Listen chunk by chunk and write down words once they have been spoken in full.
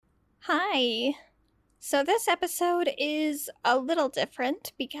Hi. So this episode is a little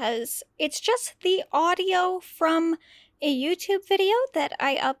different because it's just the audio from a YouTube video that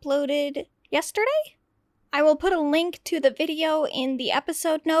I uploaded yesterday. I will put a link to the video in the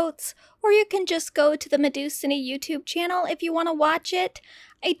episode notes, or you can just go to the Medusini YouTube channel if you want to watch it.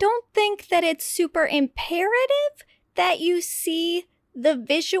 I don't think that it's super imperative that you see the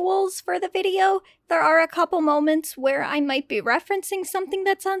visuals for the video. There are a couple moments where I might be referencing something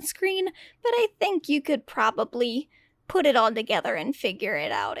that's on screen, but I think you could probably put it all together and figure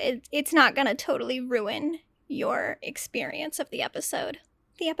it out. It's not going to totally ruin your experience of the episode.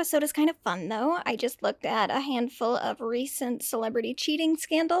 The episode is kind of fun, though. I just looked at a handful of recent celebrity cheating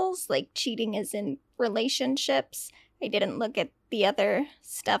scandals, like cheating as in relationships. I didn't look at the other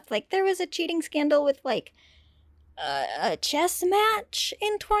stuff. Like, there was a cheating scandal with, like, a chess match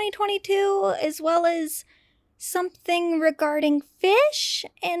in 2022, as well as something regarding fish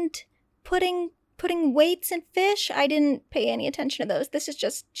and putting weights in fish. I didn't pay any attention to those. This is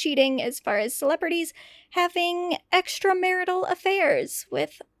just cheating as far as celebrities having extramarital affairs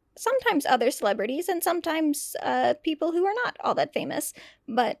with sometimes other celebrities and sometimes people who are not all that famous.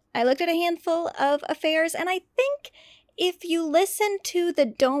 But I looked at a handful of affairs, and I think if you listen to the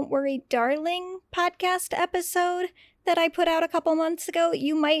Don't Worry Darling podcast episode that I put out a couple months ago,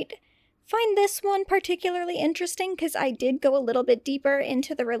 you might find this one particularly interesting because I did go a little bit deeper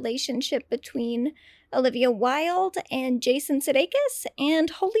into the relationship between Olivia Wilde and Jason Sudeikis, and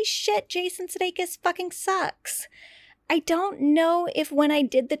holy shit, Jason Sudeikis fucking sucks. I don't know if when I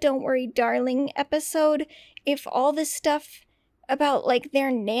did the Don't Worry Darling episode, if all this stuff about, like,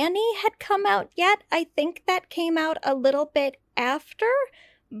 their nanny had come out yet. I think that came out a little bit after,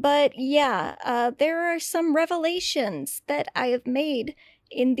 but yeah, there are some revelations that I have made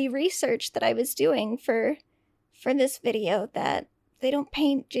in the research that I was doing for this video that they don't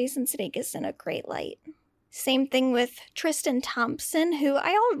paint Jason Sudeikis in a great light. Same thing with Tristan Thompson, who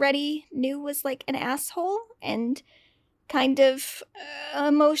I already knew was like an asshole and kind of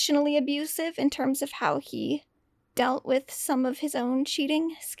emotionally abusive in terms of how he dealt with some of his own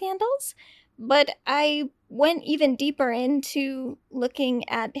cheating scandals. But I went even deeper into looking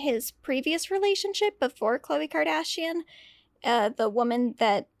at his previous relationship before Khloe Kardashian, the woman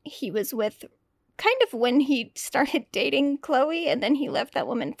that he was with kind of when he started dating Khloe, and then he left that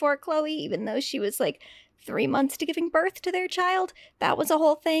woman for Khloe, even though she was like 3 months to giving birth to their child. That was a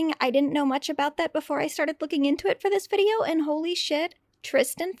whole thing. I didn't know much about that before I started looking into it for this video, and holy shit,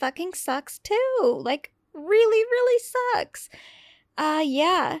 Tristan fucking sucks too. Like, really, really sucks.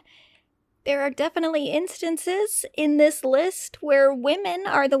 Yeah. There are definitely instances in this list where women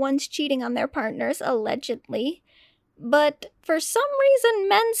are the ones cheating on their partners, allegedly. But for some reason,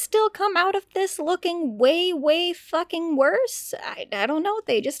 men still come out of this looking way, way fucking worse. I don't know.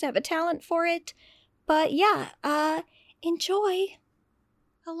 They just have a talent for it. But yeah, enjoy.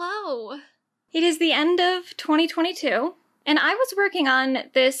 Hello. It is the end of 2022, and I was working on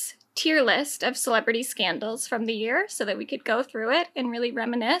this tier list of celebrity scandals from the year so that we could go through it and really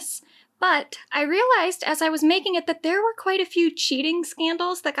reminisce. But I realized as I was making it that there were quite a few cheating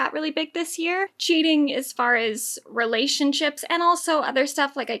scandals that got really big this year. Cheating as far as relationships and also other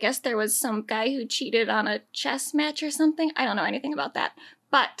stuff, like I guess there was some guy who cheated on a chess match or something. I don't know anything about that.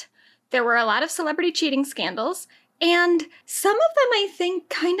 But there were a lot of celebrity cheating scandals, and some of them I think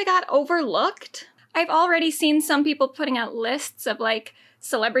kind of got overlooked. I've already seen some people putting out lists of like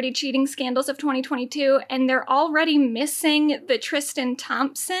celebrity cheating scandals of 2022, and they're already missing the Tristan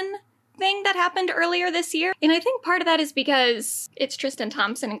Thompson thing that happened earlier this year. And I think part of that is because it's Tristan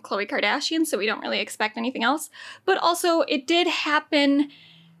Thompson and Khloe Kardashian, so we don't really expect anything else. But also, it did happen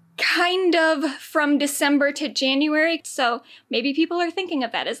kind of from December to January, so maybe people are thinking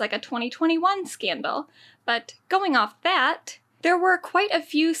of that as like a 2021 scandal. But going off that, there were quite a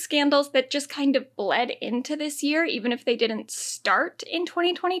few scandals that just kind of bled into this year, even if they didn't start in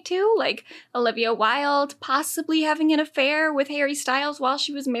 2022, like Olivia Wilde possibly having an affair with Harry Styles while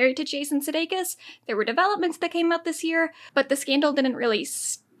she was married to Jason Sudeikis. There were developments that came out this year, but the scandal didn't really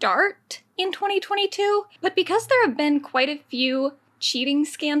start in 2022. But because there have been quite a few cheating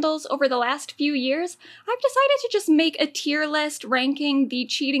scandals over the last few years, I've decided to just make a tier list ranking the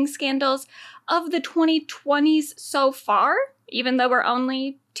cheating scandals of the 2020s so far, even though we're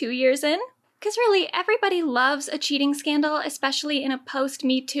only 2 years in. Because really, everybody loves a cheating scandal, especially in a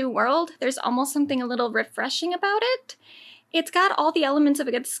post-Me Too world. There's almost something a little refreshing about it. It's got all the elements of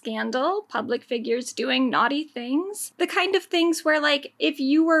a good scandal, public figures doing naughty things, the kind of things where, like, if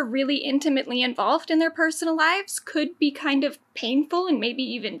you were really intimately involved in their personal lives, could be kind of painful and maybe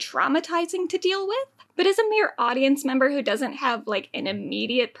even traumatizing to deal with. But as a mere audience member who doesn't have like an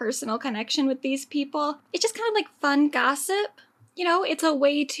immediate personal connection with these people, it's just kind of like fun gossip. You know, it's a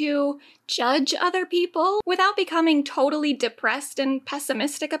way to judge other people without becoming totally depressed and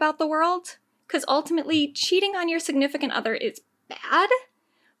pessimistic about the world. Because ultimately, cheating on your significant other is bad,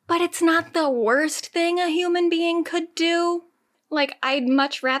 but it's not the worst thing a human being could do. Like, I'd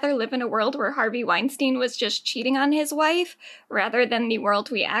much rather live in a world where Harvey Weinstein was just cheating on his wife, rather than the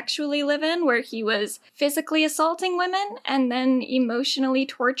world we actually live in, where he was physically assaulting women and then emotionally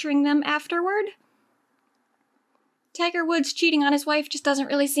torturing them afterward. Tiger Woods cheating on his wife just doesn't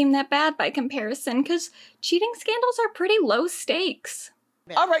really seem that bad by comparison, because cheating scandals are pretty low stakes.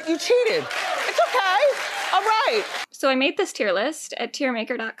 All right, you cheated. It's okay. All right. So I made this tier list at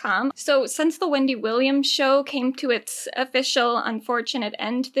tiermaker.com. So since the Wendy Williams show came to its official unfortunate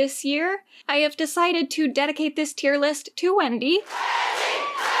end this year, I have decided to dedicate this tier list to Wendy.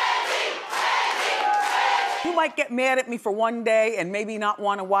 You might get mad at me for one day and maybe not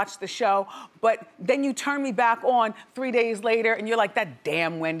want to watch the show, but then you turn me back on 3 days later and you're like, that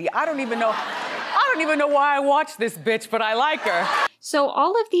damn Wendy. I don't even know why I watch this bitch, but I like her. So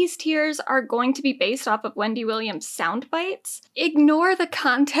all of these tiers are going to be based off of Wendy Williams sound bites. Ignore the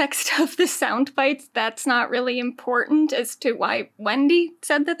context of the sound bites. That's not really important as to why Wendy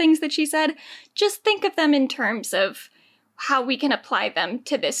said the things that she said. Just think of them in terms of how we can apply them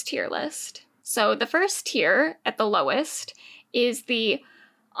to this tier list. So the first tier, at the lowest, is the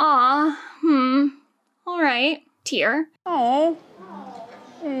all right tier. All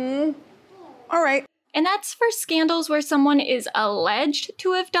right. And that's for scandals where someone is alleged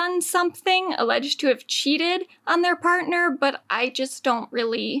to have done something, alleged to have cheated on their partner, but I just don't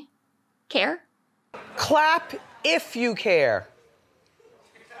really care. Clap if you care.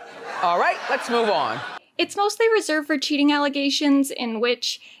 All right, let's move on. It's mostly reserved for cheating allegations in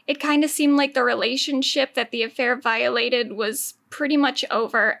which it kind of seemed like the relationship that the affair violated was pretty much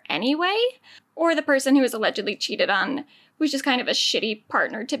over anyway, or the person who was allegedly cheated on was just kind of a shitty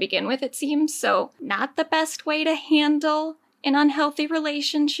partner to begin with, it seems, so not the best way to handle an unhealthy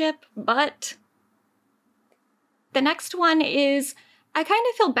relationship, but the next one is, I kind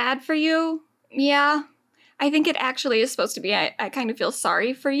of feel bad for you. Yeah, I think it actually is supposed to be, I kind of feel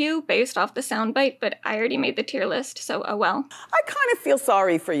sorry for you based off the soundbite, but I already made the tier list, so oh well. I kind of feel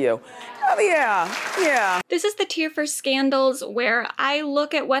sorry for you. Oh, yeah. This is the tier for scandals where I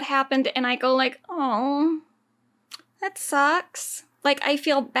look at what happened and I go like, oh, that sucks. Like, I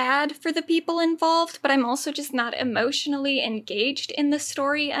feel bad for the people involved, but I'm also just not emotionally engaged in the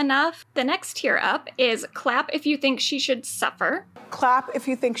story enough. The next tier up is clap if you think she should suffer. Clap if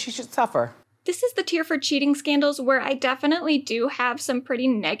you think she should suffer. This is the tier for cheating scandals where I definitely do have some pretty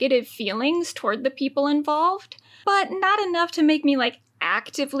negative feelings toward the people involved, but not enough to make me, like,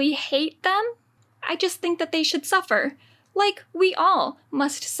 actively hate them. I just think that they should suffer. Like, we all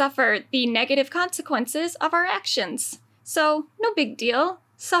must suffer the negative consequences of our actions. So, no big deal.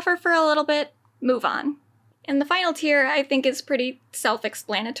 Suffer for a little bit, move on. And the final tier, I think, is pretty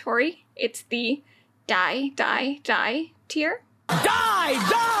self-explanatory. It's the die, die, die tier. Die!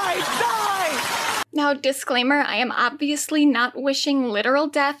 Now, disclaimer, I am obviously not wishing literal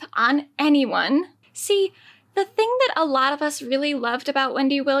death on anyone. See, the thing that a lot of us really loved about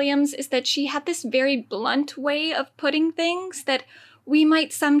Wendy Williams is that she had this very blunt way of putting things that we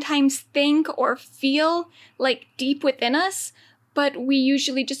might sometimes think or feel like deep within us, but we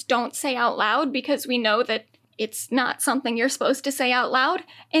usually just don't say out loud because we know that it's not something you're supposed to say out loud.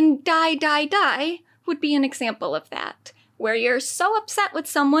 And die, die, die would be an example of that, where you're so upset with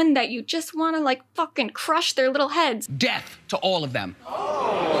someone that you just want to like fucking crush their little heads. Death to all of them.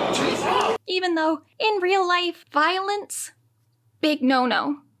 Even though in real life, violence, big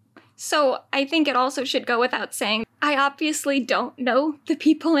no-no. So I think it also should go without saying, I obviously don't know the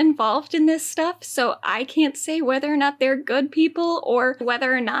people involved in this stuff, so I can't say whether or not they're good people or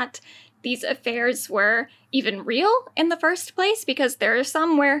whether or not these affairs were even real in the first place, because there are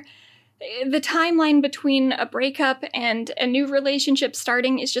some where the timeline between a breakup and a new relationship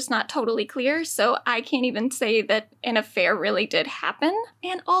starting is just not totally clear, so I can't even say that an affair really did happen.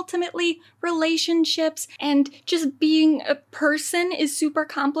 And ultimately, relationships and just being a person is super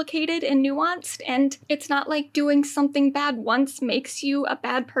complicated and nuanced, and it's not like doing something bad once makes you a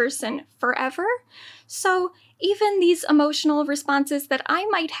bad person forever. So even these emotional responses that I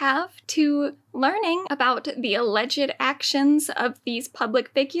might have to learning about the alleged actions of these public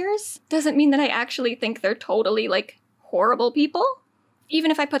figures doesn't mean that I actually think they're totally, like, horrible people.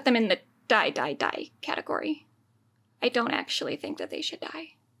 Even if I put them in the die, die, die category, I don't actually think that they should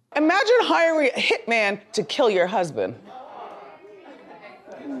die. Imagine hiring a hitman to kill your husband.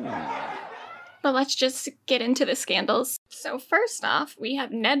 But let's just get into the scandals. So first off, we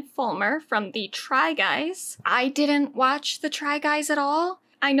have Ned Fulmer from the Try Guys. I didn't watch the Try Guys at all.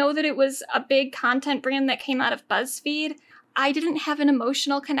 I know that it was a big content brand that came out of BuzzFeed. I didn't have an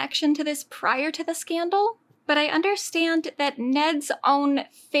emotional connection to this prior to the scandal, but I understand that Ned's own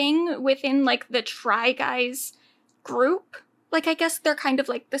thing within, like, the Try Guys group, like, I guess they're kind of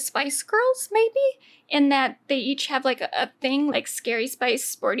like the Spice Girls, maybe? In that they each have, like, a thing, like Scary Spice,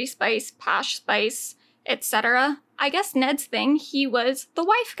 Sporty Spice, Posh Spice, etc. I guess Ned's thing, he was the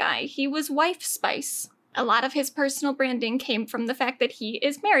wife guy. He was Wife Spice. A lot of his personal branding came from the fact that he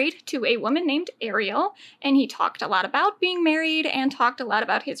is married to a woman named Ariel, and he talked a lot about being married and talked a lot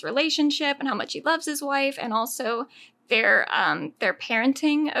about his relationship and how much he loves his wife, and also their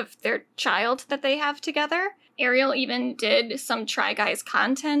parenting of their child that they have together. Ariel even did some Try Guys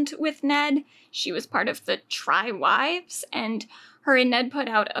content with Ned. She was part of the Try Wives, and her and Ned put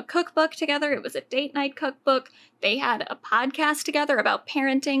out a cookbook together. It was a date night cookbook. They had a podcast together about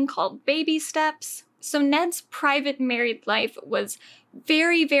parenting called Baby Steps. So Ned's private married life was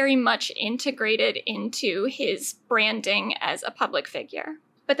very, very much integrated into his branding as a public figure.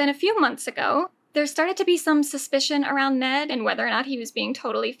 But then a few months ago, there started to be some suspicion around Ned and whether or not he was being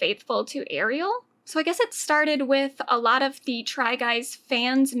totally faithful to Ariel. So I guess it started with a lot of the Try Guys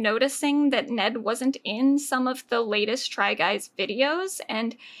fans noticing that Ned wasn't in some of the latest Try Guys videos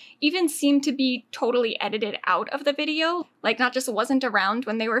and even seemed to be totally edited out of the video. Like, not just wasn't around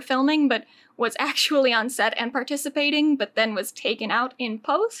when they were filming, but was actually on set and participating, but then was taken out in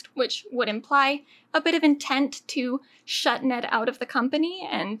post, which would imply a bit of intent to shut Ned out of the company,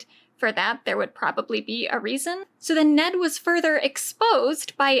 and for that, there would probably be a reason. So then Ned was further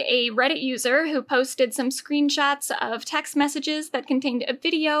exposed by a Reddit user who posted some screenshots of text messages that contained a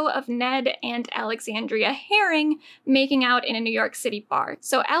video of Ned and Alexandria Herring making out in a New York City bar.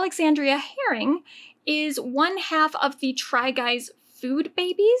 So Alexandria Herring is one half of the Try Guys Food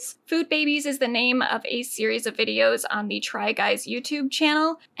Babies. Food Babies is the name of a series of videos on the Try Guys YouTube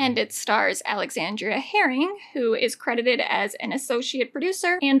channel, and it stars Alexandria Herring, who is credited as an associate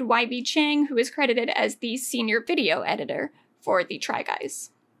producer, and YB Chang, who is credited as the senior video editor for the Try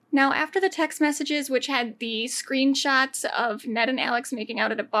Guys. Now, after the text messages, which had the screenshots of Ned and Alex making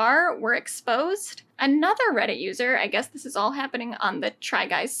out at a bar, were exposed, another Reddit user, I guess this is all happening on the Try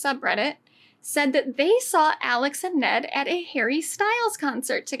Guys subreddit, said that they saw Alex and Ned at a Harry Styles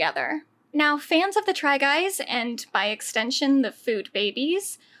concert together. Now, fans of the Try Guys, and by extension the Food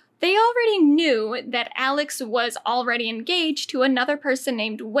Babies, they already knew that Alex was already engaged to another person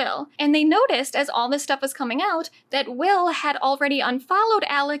named Will, and they noticed as all this stuff was coming out that Will had already unfollowed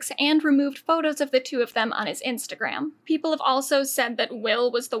Alex and removed photos of the two of them on his Instagram. People have also said that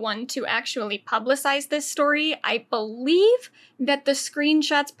Will was the one to actually publicize this story. I believe that the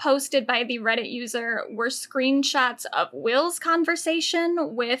screenshots posted by the Reddit user were screenshots of Will's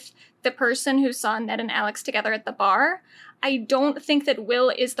conversation with the person who saw Ned and Alex together at the bar. I don't think that Will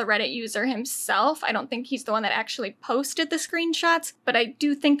is the Reddit user himself. I don't think he's the one that actually posted the screenshots, but I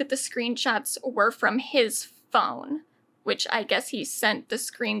do think that the screenshots were from his phone, which I guess he sent the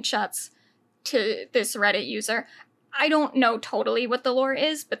screenshots to this Reddit user. I don't know totally what the lore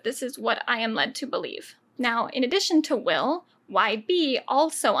is, but this is what I am led to believe. Now, in addition to Will, YB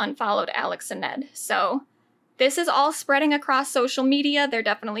also unfollowed Alex and Ned, so this is all spreading across social media. There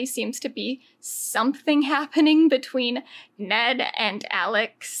definitely seems to be something happening between Ned and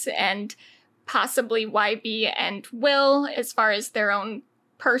Alex and possibly YB and Will as far as their own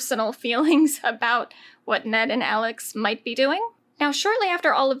personal feelings about what Ned and Alex might be doing. Now, shortly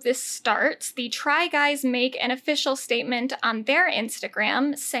after all of this starts, the Try Guys make an official statement on their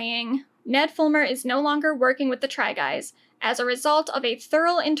Instagram saying, Ned Fulmer is no longer working with the Try Guys. As a result of a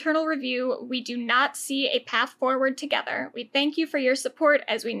thorough internal review, we do not see a path forward together. We thank you for your support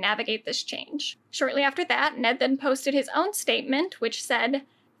as we navigate this change. Shortly after that, Ned then posted his own statement, which said,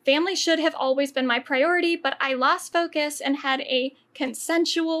 family should have always been my priority, but I lost focus and had a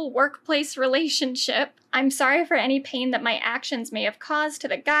consensual workplace relationship. I'm sorry for any pain that my actions may have caused to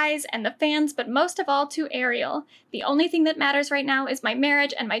the guys and the fans, but most of all to Ariel. The only thing that matters right now is my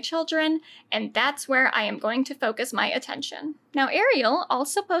marriage and my children, and that's where I am going to focus my attention. Now, Ariel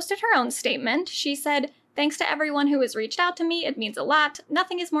also posted her own statement. She said, thanks to everyone who has reached out to me, it means a lot.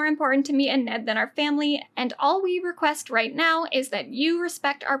 Nothing is more important to me and Ned than our family, and all we request right now is that you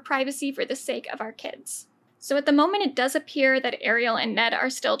respect our privacy for the sake of our kids. So at the moment, it does appear that Ariel and Ned are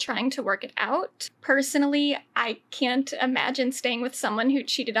still trying to work it out. Personally, I can't imagine staying with someone who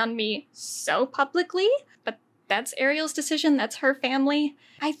cheated on me so publicly, but that's Ariel's decision, that's her family.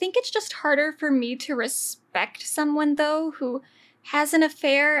 I think it's just harder for me to respect someone, though, who has an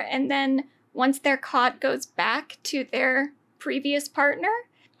affair and then once they're caught, goes back to their previous partner.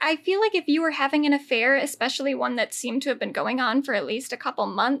 I feel like if you were having an affair, especially one that seemed to have been going on for at least a couple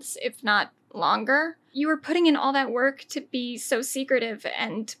months, if not longer, you were putting in all that work to be so secretive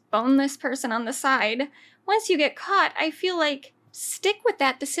and bone this person on the side. Once you get caught, I feel like stick with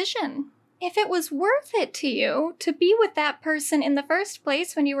that decision. If it was worth it to you to be with that person in the first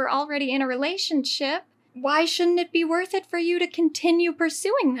place when you were already in a relationship, why shouldn't it be worth it for you to continue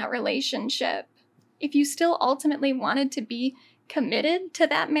pursuing that relationship? If you still ultimately wanted to be committed to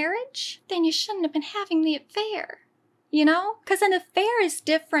that marriage, then you shouldn't have been having the affair. You know? Because an affair is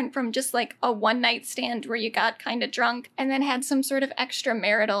different from just like a one-night stand where you got kind of drunk and then had some sort of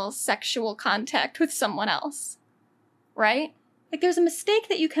extramarital sexual contact with someone else. Right? Like, there's a mistake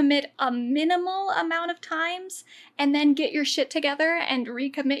that you commit a minimal amount of times and then get your shit together and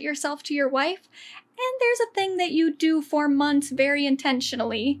recommit yourself to your wife. And there's a thing that you do for months very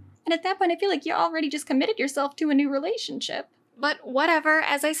intentionally. And at that point, I feel like you already just committed yourself to a new relationship. But whatever,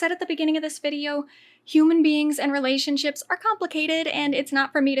 as I said at the beginning of this video, human beings and relationships are complicated, and it's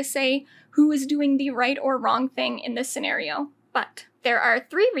not for me to say who is doing the right or wrong thing in this scenario. But there are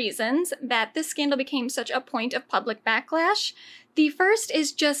 3 reasons that this scandal became such a point of public backlash. The first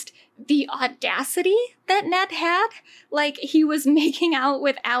is just the audacity that Ned had. Like, he was making out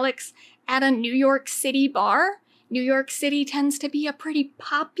with Alex at a New York City bar. New York City tends to be a pretty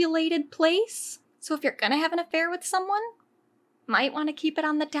populated place. So if you're gonna have an affair with someone, might want to keep it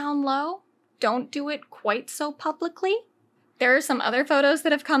on the down low. Don't do it quite so publicly. There are some other photos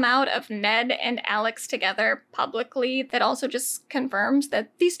that have come out of Ned and Alex together publicly that also just confirms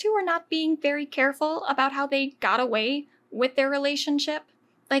that these two are not being very careful about how they got away with their relationship.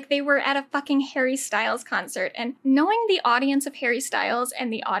 Like, they were at a fucking Harry Styles concert, and knowing the audience of Harry Styles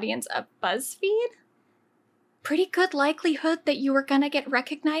and the audience of BuzzFeed, pretty good likelihood that you were gonna get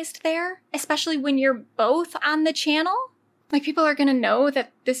recognized there, especially when you're both on the channel. Like, people are gonna know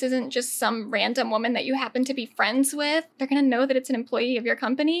that this isn't just some random woman that you happen to be friends with. They're gonna know that it's an employee of your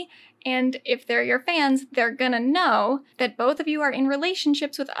company. And if they're your fans, they're gonna know that both of you are in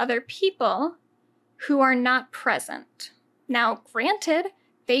relationships with other people who are not present. Now, granted,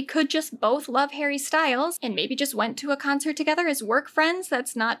 they could just both love Harry Styles and maybe just went to a concert together as work friends.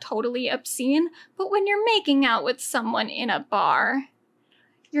 That's not totally obscene. But when you're making out with someone in a bar,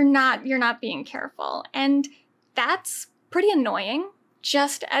 you're not being careful. And that's pretty annoying.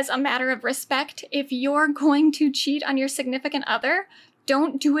 Just as a matter of respect, if you're going to cheat on your significant other,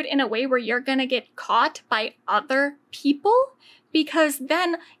 don't do it in a way where you're gonna get caught by other people, because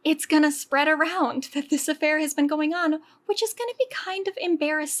then it's gonna spread around that this affair has been going on, which is gonna be kind of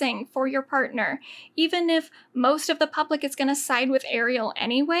embarrassing for your partner. Even if most of the public is gonna side with Ariel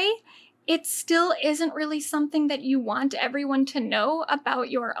anyway, it still isn't really something that you want everyone to know about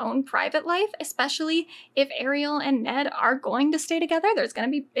your own private life, especially if Ariel and Ned are going to stay together. There's gonna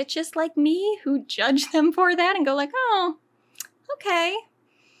be bitches like me who judge them for that and go like, oh, okay.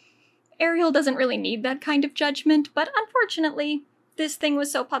 Ariel doesn't really need that kind of judgment, but unfortunately, this thing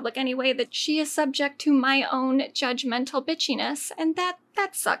was so public anyway that she is subject to my own judgmental bitchiness, and that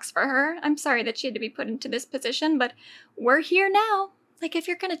sucks for her. I'm sorry that she had to be put into this position, but we're here now. Like, if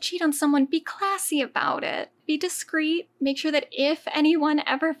you're gonna cheat on someone, be classy about it. Be discreet. Make sure that if anyone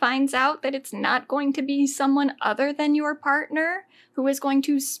ever finds out, that it's not going to be someone other than your partner who is going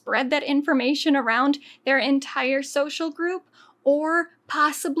to spread that information around their entire social group, or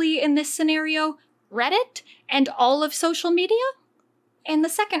possibly, in this scenario, Reddit and all of social media. And the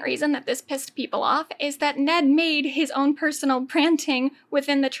second reason that this pissed people off is that Ned made his own personal branding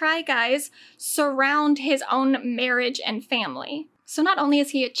within the Try Guys surround his own marriage and family. So not only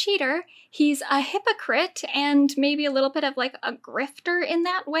is he a cheater, he's a hypocrite and maybe a little bit of like a grifter in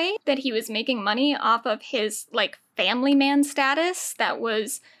that way, that he was making money off of his like family man status that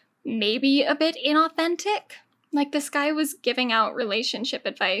was maybe a bit inauthentic. Like, this guy was giving out relationship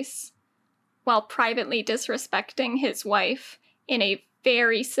advice while privately disrespecting his wife in a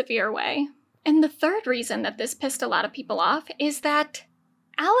very severe way. And the third reason that this pissed a lot of people off is that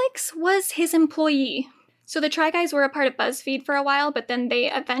Alex was his employee. So the Try Guys were a part of BuzzFeed for a while, but then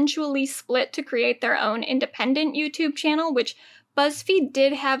they eventually split to create their own independent YouTube channel, which BuzzFeed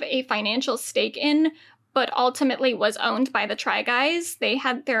did have a financial stake in, but ultimately was owned by the Try Guys. They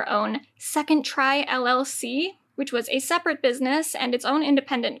had their own Second Try LLC, which was a separate business and its own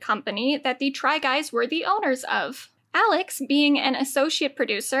independent company that the Try Guys were the owners of. Alex, being an associate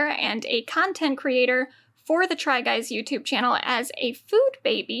producer and a content creator for the Try Guys YouTube channel as a food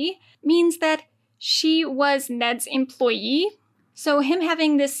baby, means that she was Ned's employee. So him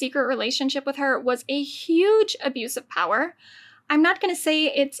having this secret relationship with her was a huge abuse of power. I'm not going to say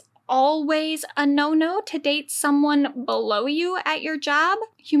it's always a no-no to date someone below you at your job.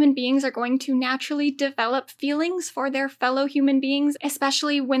 Human beings are going to naturally develop feelings for their fellow human beings,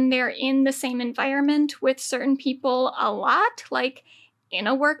 especially when they're in the same environment with certain people a lot, like in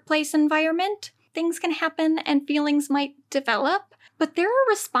a workplace environment. Things can happen and feelings might develop, but there are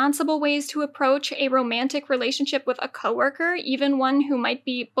responsible ways to approach a romantic relationship with a coworker, even one who might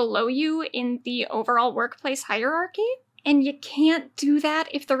be below you in the overall workplace hierarchy. And you can't do that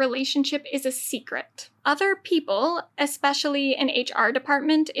if the relationship is a secret. Other people, especially an HR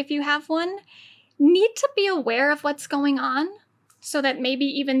department if you have one, need to be aware of what's going on so that maybe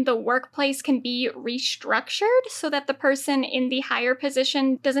even the workplace can be restructured so that the person in the higher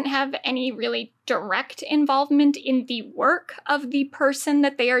position doesn't have any really direct involvement in the work of the person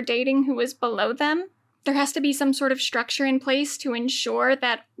that they are dating who is below them. There has to be some sort of structure in place to ensure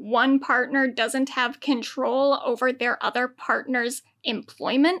that one partner doesn't have control over their other partner's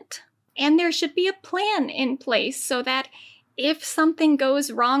employment. And there should be a plan in place so that if something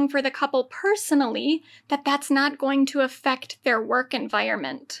goes wrong for the couple personally, that's not going to affect their work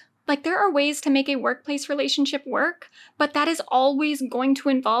environment. Like, there are ways to make a workplace relationship work, but that is always going to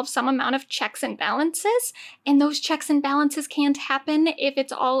involve some amount of checks and balances, and those checks and balances can't happen if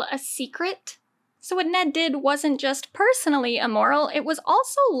it's all a secret. So what Ned did wasn't just personally immoral, it was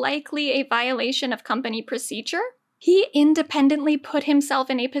also likely a violation of company procedure. He independently put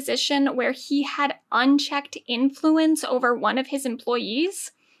himself in a position where he had unchecked influence over one of his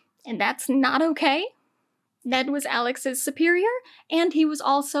employees, and that's not okay. Ned was Alex's superior, and he was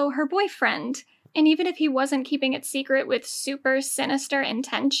also her boyfriend. And even if he wasn't keeping it secret with super sinister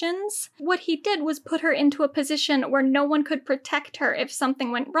intentions, what he did was put her into a position where no one could protect her if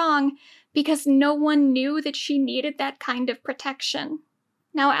something went wrong, because no one knew that she needed that kind of protection.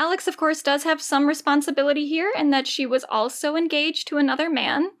 Now, Alex, of course, does have some responsibility here in that she was also engaged to another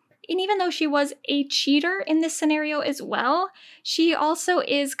man. And even though she was a cheater in this scenario as well, she also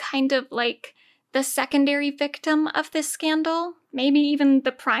is kind of like the secondary victim of this scandal, maybe even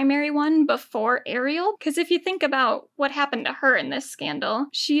the primary one before Ariel. Because if you think about what happened to her in this scandal,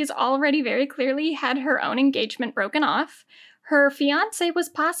 she has already very clearly had her own engagement broken off. Her fiancé was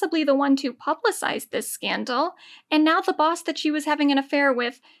possibly the one to publicize this scandal, and now the boss that she was having an affair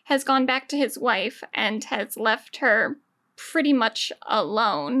with has gone back to his wife and has left her pretty much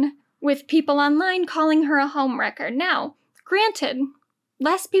alone, with people online calling her a homewrecker. Now, granted,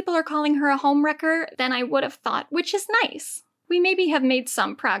 less people are calling her a homewrecker than I would have thought, which is nice. We maybe have made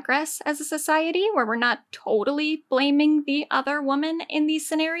some progress as a society where we're not totally blaming the other woman in these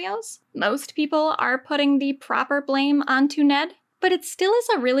scenarios. Most people are putting the proper blame onto Ned, but it still is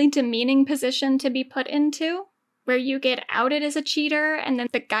a really demeaning position to be put into, where you get outed as a cheater, and then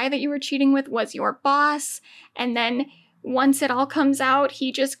the guy that you were cheating with was your boss, and then once it all comes out,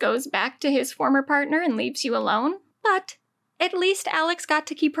 he just goes back to his former partner and leaves you alone. But at least Alex got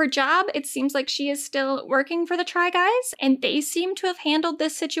to keep her job. It seems like she is still working for the Try Guys, and they seem to have handled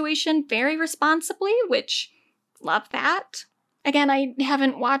this situation very responsibly, which, love that. Again, I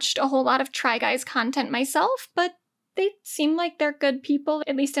haven't watched a whole lot of Try Guys content myself, but they seem like they're good people,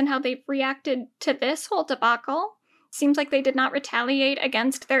 at least in how they've reacted to this whole debacle. Seems like they did not retaliate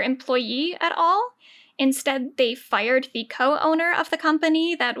against their employee at all. Instead, they fired the co-owner of the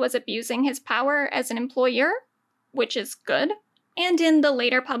company that was abusing his power as an employer, which is good. And in the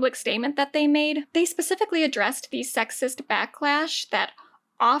later public statement that they made, they specifically addressed the sexist backlash that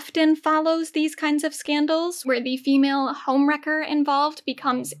often follows these kinds of scandals, where the female homewrecker involved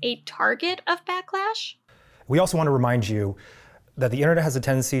becomes a target of backlash. We also want to remind you that the internet has a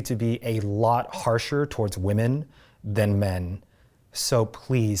tendency to be a lot harsher towards women than men. So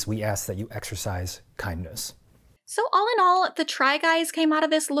please, we ask that you exercise kindness. So all in all, the Try Guys came out of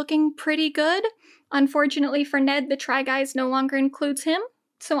this looking pretty good. Unfortunately for Ned, the Try Guys no longer includes him.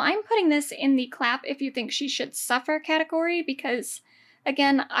 So I'm putting this in the clap if you think she should suffer category, because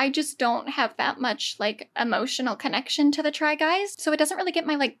again, I just don't have that much emotional connection to the Try Guys. So it doesn't really get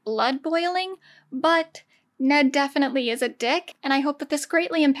my blood boiling, but Ned definitely is a dick, and I hope that this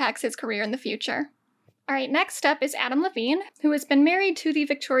greatly impacts his career in the future. Alright, next up is Adam Levine, who has been married to the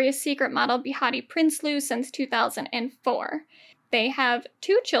Victoria's Secret model Behati Prinsloo since 2004. They have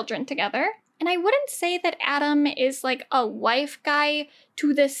 2 children together, and I wouldn't say that Adam is a wife guy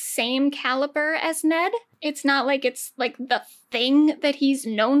to the same caliber as Ned. It's not like it's the thing that he's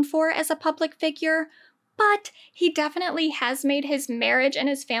known for as a public figure, but he definitely has made his marriage and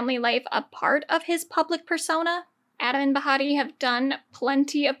his family life a part of his public persona. Adam and Behati have done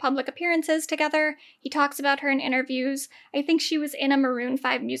plenty of public appearances together. He talks about her in interviews. I think she was in a Maroon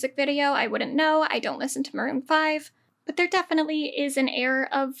 5 music video. I wouldn't know. I don't listen to Maroon 5. but there definitely is an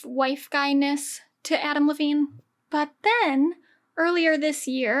air of wife guy-ness to Adam Levine. But then, earlier this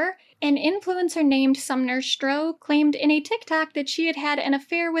year, an influencer named Sumner Stroh claimed in a TikTok that she had had an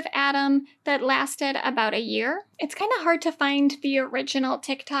affair with Adam that lasted about a year. It's kind of hard to find the original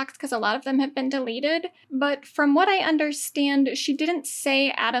TikToks because a lot of them have been deleted, but from what I understand, she didn't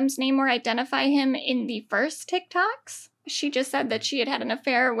say Adam's name or identify him in the first TikToks. She just said that she had had an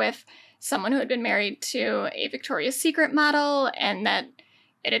affair with someone who had been married to a Victoria's Secret model and that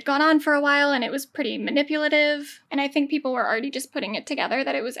it had gone on for a while and it was pretty manipulative. And I think people were already just putting it together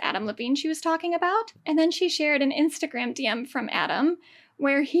that it was Adam Levine she was talking about. And then she shared an Instagram DM from Adam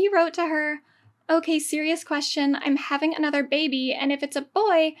where he wrote to her, "Okay, serious question. I'm having another baby, and if it's a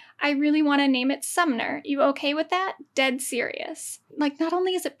boy, I really want to name it Sumner. You okay with that? Dead serious." Like, not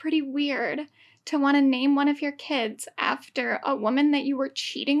only is it pretty weird to want to name one of your kids after a woman that you were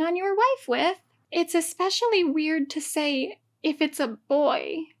cheating on your wife with, it's especially weird to say if it's a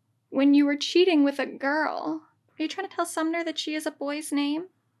boy when you were cheating with a girl. Are you trying to tell Sumner that she is a boy's name?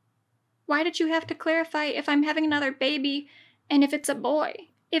 Why did you have to clarify if I'm having another baby and if it's a boy?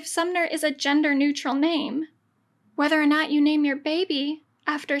 If Sumner is a gender-neutral name, whether or not you name your baby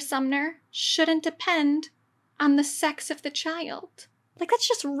after Sumner shouldn't depend on the sex of the child. Like, that's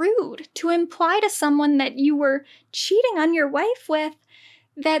just rude to imply to someone that you were cheating on your wife with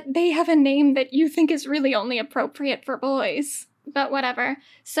that they have a name that you think is really only appropriate for boys. But whatever.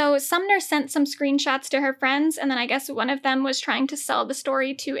 So Sumner sent some screenshots to her friends, and then I guess one of them was trying to sell the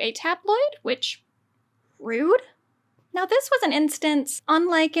story to a tabloid, which, rude? Now this was an instance,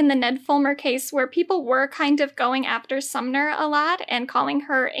 unlike in the Ned Fulmer case, where people were kind of going after Sumner a lot and calling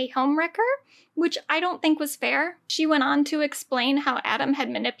her a homewrecker, which I don't think was fair. She went on to explain how Adam had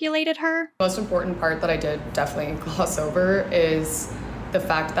manipulated her. The most important part that I did definitely gloss over is the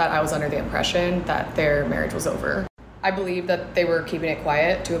fact that I was under the impression that their marriage was over. I believe that they were keeping it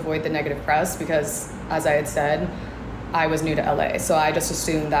quiet to avoid the negative press because, as I had said, I was new to LA. So I just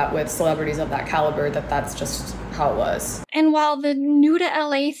assumed that with celebrities of that caliber, that that's just how it was. And while the new to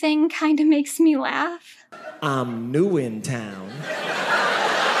LA thing kind of makes me laugh, I'm new in town.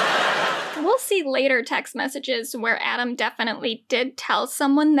 we'll see later text messages where Adam definitely did tell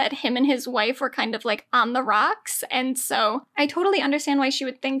someone that him and his wife were kind of like on the rocks. And so I totally understand why she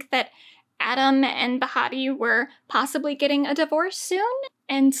would think that Adam and Bahati were possibly getting a divorce soon.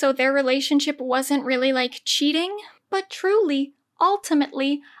 And so their relationship wasn't really like cheating. But truly,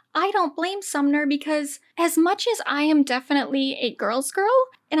 ultimately, I don't blame Sumner because as much as I am definitely a girl's girl,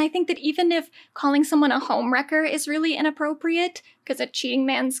 and I think that even if calling someone a homewrecker is really inappropriate, because a cheating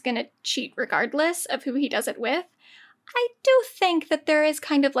man's gonna cheat regardless of who he does it with, I do think that there is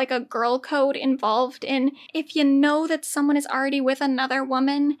kind of like a girl code involved in if you know that someone is already with another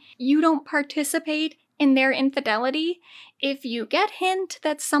woman, you don't participate in their infidelity. If you get hint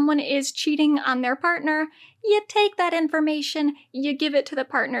that someone is cheating on their partner, you take that information, you give it to the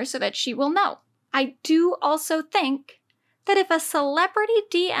partner so that she will know. I do also think that if a celebrity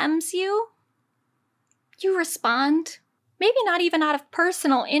DMs you, you respond. Maybe not even out of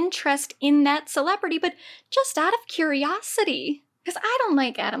personal interest in that celebrity, but just out of curiosity. Because I don't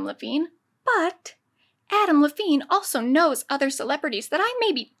like Adam Levine, but Adam Levine also knows other celebrities that I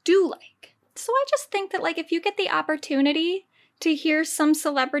maybe do like. So I just think that, like, if you get the opportunity to hear some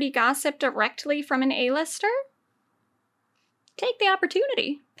celebrity gossip directly from an A-lister, take the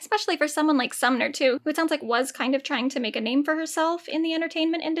opportunity. Especially for someone like Sumner, too, who it sounds like was kind of trying to make a name for herself in the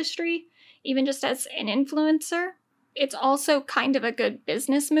entertainment industry, even just as an influencer. It's also kind of a good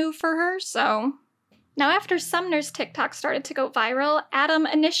business move for her, so. Now, after Sumner's TikTok started to go viral, Adam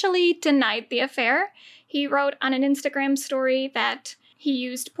initially denied the affair. He wrote on an Instagram story that he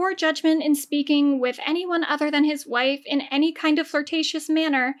used poor judgment in speaking with anyone other than his wife in any kind of flirtatious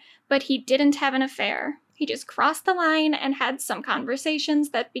manner, but he didn't have an affair. He just crossed the line and had some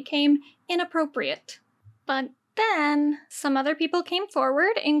conversations that became inappropriate. But then, some other people came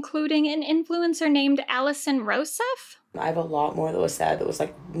forward, including an influencer named Allison Rosef. I have a lot more that was said that was,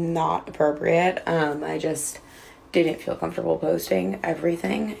 like, not appropriate. I just didn't feel comfortable posting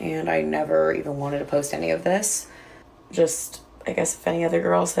everything, and I never even wanted to post any of this. Just, I guess if any other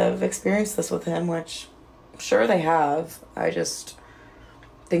girls have experienced this with him, which I'm sure they have, I just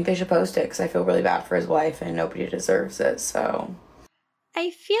think they should post it because I feel really bad for his wife and nobody deserves it, so. I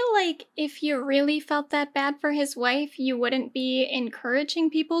feel like if you really felt that bad for his wife, you wouldn't be encouraging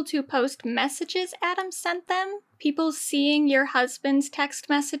people to post messages Adam sent them. People seeing your husband's text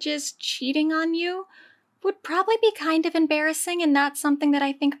messages cheating on you would probably be kind of embarrassing and not something that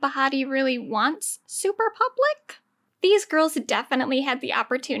I think Bahati really wants super public. These girls definitely had the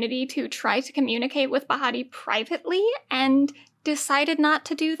opportunity to try to communicate with Bahati privately and decided not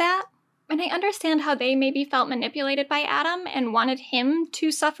to do that. And I understand how they maybe felt manipulated by Adam and wanted him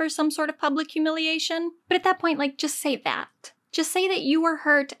to suffer some sort of public humiliation. But at that point, like, just say that. Just say that you were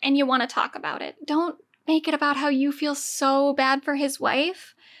hurt and you want to talk about it. Don't make it about how you feel so bad for his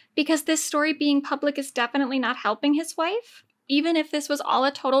wife, because this story being public is definitely not helping his wife. Even if this was all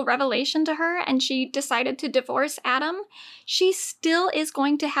a total revelation to her and she decided to divorce Adam, she still is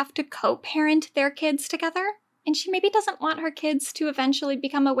going to have to co-parent their kids together. And she maybe doesn't want her kids to eventually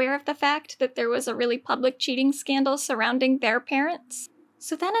become aware of the fact that there was a really public cheating scandal surrounding their parents.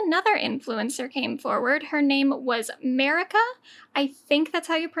 So then another influencer came forward. Her name was Marika. I think that's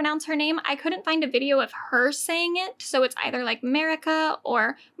how you pronounce her name. I couldn't find a video of her saying it, so it's either like Marika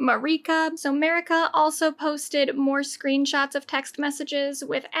or Marika. So Marika also posted more screenshots of text messages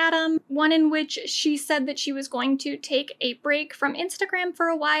with Adam, one in which she said that she was going to take a break from Instagram for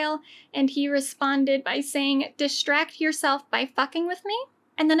a while, and he responded by saying, "Distract yourself by fucking with me."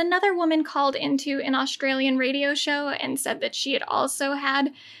 And then another woman called into an Australian radio show and said that she had also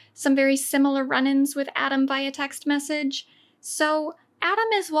had some very similar run-ins with Adam via text message. So Adam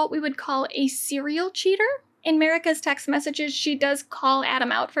is what we would call a serial cheater. In Marika's text messages, she does call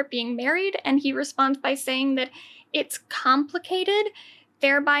Adam out for being married, and he responds by saying that it's complicated,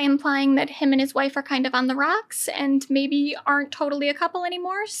 thereby implying that him and his wife are kind of on the rocks and maybe aren't totally a couple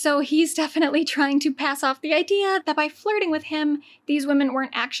anymore. So he's definitely trying to pass off the idea that by flirting with him, these women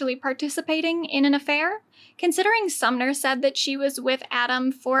weren't actually participating in an affair. Considering Sumner said that she was with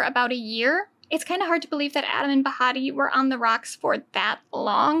Adam for about a year, it's kind of hard to believe that Adam and Bahati were on the rocks for that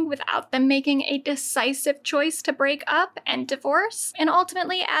long without them making a decisive choice to break up and divorce. And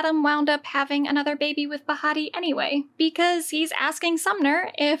ultimately, Adam wound up having another baby with Bahati anyway, because he's asking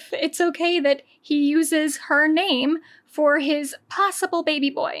Sumner if it's okay that he uses her name for his possible baby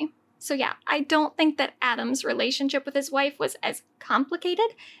boy. So yeah, I don't think that Adam's relationship with his wife was as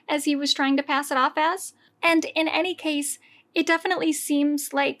complicated as he was trying to pass it off as. And in any case, it definitely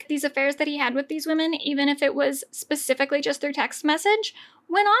seems like these affairs that he had with these women, even if it was specifically just through text message,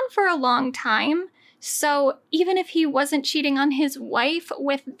 went on for a long time. So even if he wasn't cheating on his wife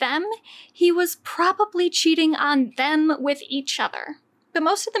with them, he was probably cheating on them with each other. But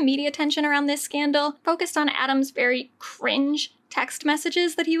most of the media attention around this scandal focused on Adam's very cringe text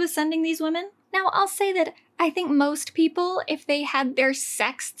messages that he was sending these women. Now, I'll say that I think most people, if they had their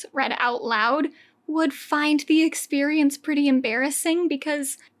sexts read out loud, would find the experience pretty embarrassing,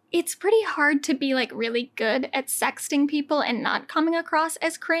 because it's pretty hard to be like really good at sexting people and not coming across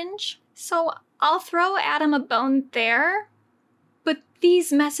as cringe. So I'll throw Adam a bone there, but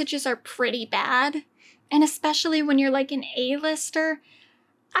these messages are pretty bad. And especially when you're like an A-lister,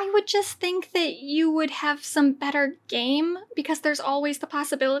 I would just think that you would have some better game, because there's always the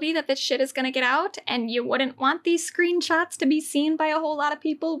possibility that this shit is gonna get out, and you wouldn't want these screenshots to be seen by a whole lot of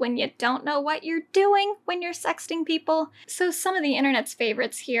people when you don't know what you're doing when you're sexting people. So some of the internet's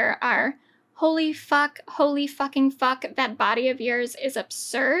favorites here are, "Holy fuck, holy fucking fuck, that body of yours is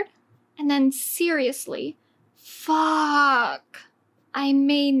absurd." And then, "Seriously, fuck, I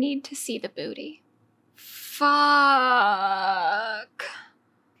may need to see the booty. Fuck."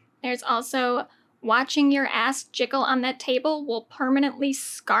 There's also, "Watching your ass jiggle on that table will permanently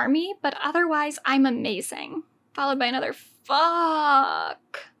scar me, but otherwise I'm amazing." Followed by another,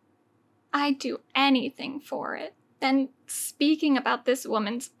 "Fuck. I'd do anything for it." Then, speaking about this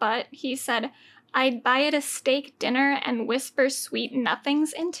woman's butt, he said, "I'd buy it a steak dinner and whisper sweet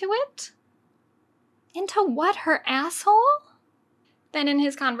nothings into it." Into what, her asshole? Then in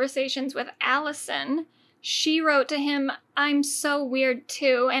his conversations with Allison, she wrote to him, "I'm so weird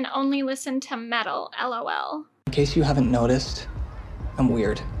too and only listen to metal, LOL." In case you haven't noticed, I'm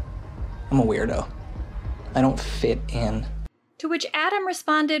weird. I'm a weirdo. I don't fit in. To which Adam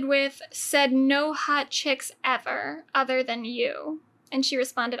responded with, "Said no hot chicks ever, other than you." And she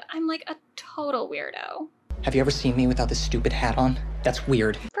responded, "I'm like a total weirdo." Have you ever seen me without this stupid hat on? That's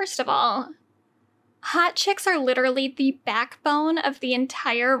weird. First of all, hot chicks are literally the backbone of the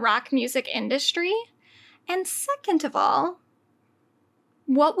entire rock music industry. And second of all,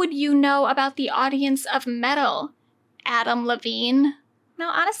 what would you know about the audience of metal, Adam Levine? Now,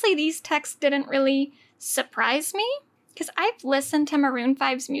 honestly, these texts didn't really surprise me, because I've listened to Maroon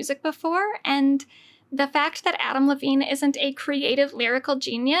 5's music before, and the fact that Adam Levine isn't a creative lyrical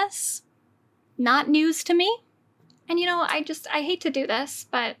genius, not news to me. And you know, I hate to do this,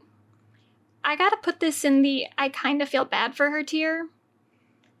 but I gotta put this in the I kind of feel bad for her tier.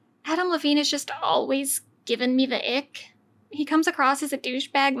 Adam Levine is just always given me the ick. He comes across as a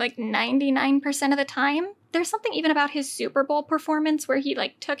douchebag like 99% of the time. There's something even about his Super Bowl performance where he,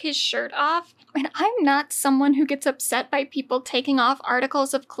 took his shirt off. And I'm not someone who gets upset by people taking off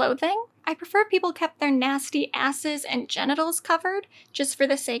articles of clothing. I prefer people kept their nasty asses and genitals covered, just for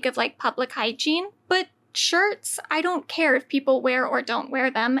the sake of, public hygiene. But shirts, I don't care if people wear or don't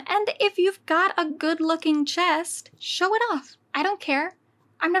wear them. And if you've got a good-looking chest, show it off. I don't care.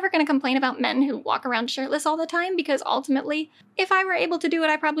 I'm never going to complain about men who walk around shirtless all the time, because ultimately, if I were able to do it,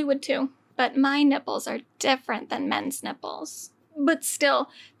 I probably would too. But my nipples are different than men's nipples. But still,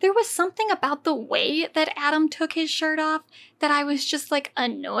 there was something about the way that Adam took his shirt off that I was just,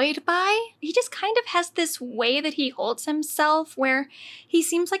 annoyed by. He just kind of has this way that he holds himself where he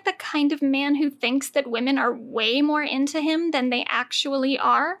seems like the kind of man who thinks that women are way more into him than they actually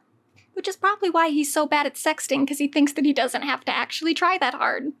are. Which is probably why he's so bad at sexting, because he thinks that he doesn't have to actually try that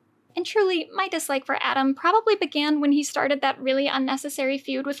hard. And truly, my dislike for Adam probably began when he started that really unnecessary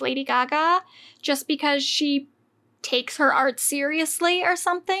feud with Lady Gaga, just because she takes her art seriously or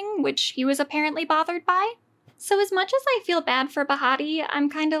something, which he was apparently bothered by. So as much as I feel bad for Bahati, I'm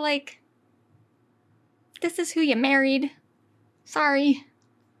kind of this is who you married. Sorry.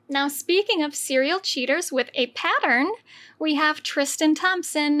 Now, speaking of serial cheaters with a pattern, we have Tristan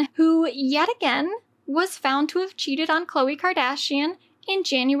Thompson, who, yet again, was found to have cheated on Khloe Kardashian in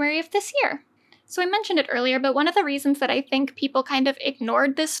January of this year. So I mentioned it earlier, but one of the reasons that I think people kind of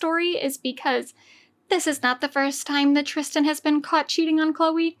ignored this story is because this is not the first time that Tristan has been caught cheating on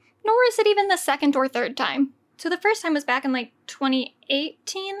Khloe, nor is it even the second or third time. So the first time was back in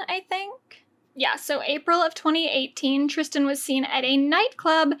 2018, I think. Yeah, so April of 2018, Tristan was seen at a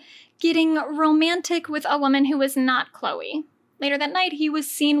nightclub getting romantic with a woman who was not Khloe. Later that night, he was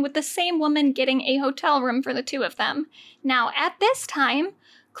seen with the same woman getting a hotel room for the two of them. Now, at this time,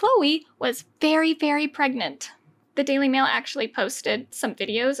 Khloe was very, very pregnant. The Daily Mail actually posted some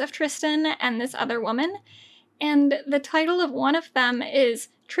videos of Tristan and this other woman, and the title of one of them is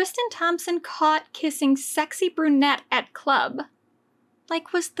Tristan Thompson Caught Kissing Sexy Brunette at Club.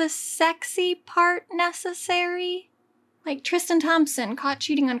 Was the sexy part necessary? Tristan Thompson caught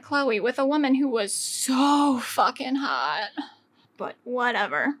cheating on Khloe with a woman who was so fucking hot. But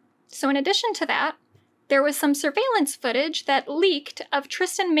whatever. So in addition to that, there was some surveillance footage that leaked of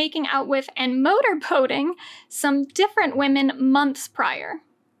Tristan making out with and motorboating some different women months prior.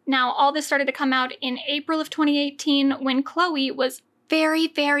 Now, all this started to come out in April of 2018 when Khloe was very,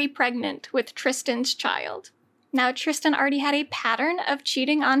 very pregnant with Tristan's child. Now, Tristan already had a pattern of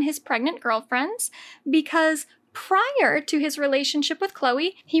cheating on his pregnant girlfriends because prior to his relationship with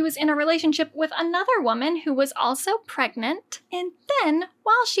Khloe, he was in a relationship with another woman who was also pregnant. And then,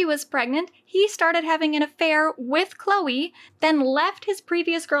 while she was pregnant, he started having an affair with Khloe, then left his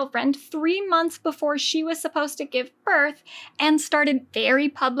previous girlfriend 3 months before she was supposed to give birth, and started very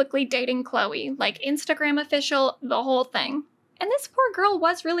publicly dating Khloe, Instagram official, the whole thing. And this poor girl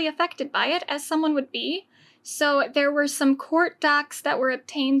was really affected by it, as someone would be. So there were some court docs that were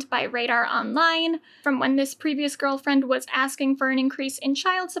obtained by Radar Online from when this previous girlfriend was asking for an increase in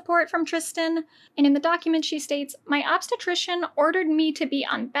child support from Tristan. And in the document she states, "My obstetrician ordered me to be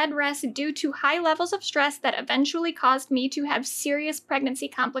on bed rest due to high levels of stress that eventually caused me to have serious pregnancy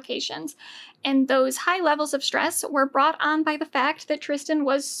complications. And those high levels of stress were brought on by the fact that Tristan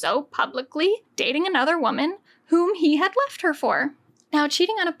was so publicly dating another woman whom he had left her for." Now,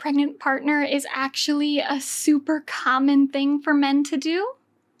 cheating on a pregnant partner is actually a super common thing for men to do.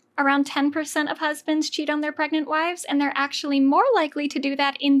 Around 10% of husbands cheat on their pregnant wives, and they're actually more likely to do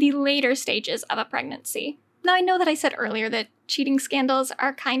that in the later stages of a pregnancy. Now, I know that I said earlier that cheating scandals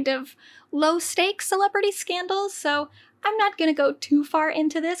are kind of low-stakes celebrity scandals, so I'm not going to go too far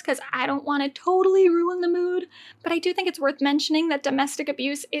into this because I don't want to totally ruin the mood, but I do think it's worth mentioning that domestic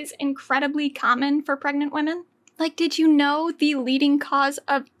abuse is incredibly common for pregnant women. Did you know the leading cause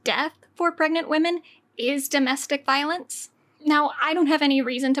of death for pregnant women is domestic violence? Now, I don't have any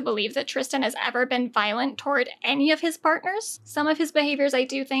reason to believe that Tristan has ever been violent toward any of his partners. Some of his behaviors I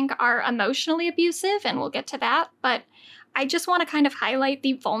do think are emotionally abusive, and we'll get to that, but I just want to kind of highlight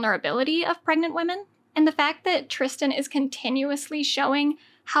the vulnerability of pregnant women, and the fact that Tristan is continuously showing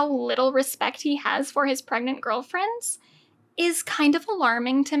how little respect he has for his pregnant girlfriends is kind of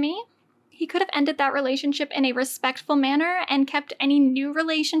alarming to me. He could have ended that relationship in a respectful manner and kept any new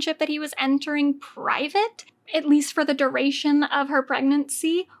relationship that he was entering private, at least for the duration of her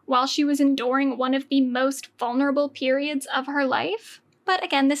pregnancy, while she was enduring one of the most vulnerable periods of her life. But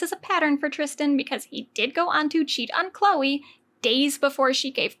again, this is a pattern for Tristan because he did go on to cheat on Khloe days before she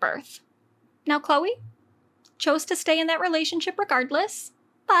gave birth. Now, Khloe chose to stay in that relationship regardless,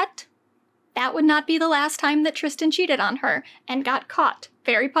 but that would not be the last time that Tristan cheated on her and got caught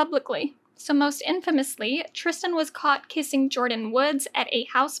very publicly. So most infamously, Tristan was caught kissing Jordyn Woods at a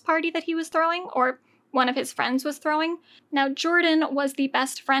house party that he was throwing, or one of his friends was throwing. Now, Jordyn was the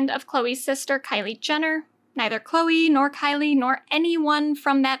best friend of Khloe's sister, Kylie Jenner. Neither Khloe nor Kylie nor anyone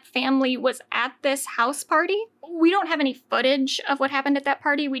from that family was at this house party. We don't have any footage of what happened at that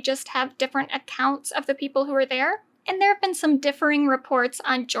party. We just have different accounts of the people who were there. And there have been some differing reports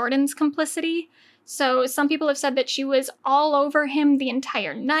on Jordyn's complicity. So some people have said that she was all over him the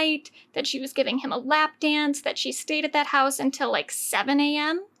entire night, that she was giving him a lap dance, that she stayed at that house until like 7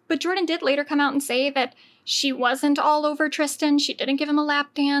 a.m. But Jordyn did later come out and say that she wasn't all over Tristan, she didn't give him a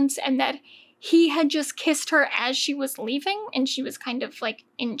lap dance, and that he had just kissed her as she was leaving, and she was kind of like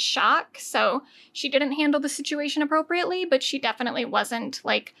in shock. So she didn't handle the situation appropriately, but she definitely wasn't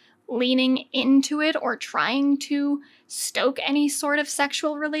like leaning into it or trying to stoke any sort of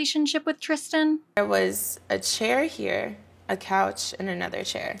sexual relationship with Tristan. There was a chair here, a couch, and another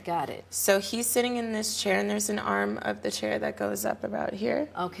chair. Got it. So he's sitting in this chair, and there's an arm of the chair that goes up about here.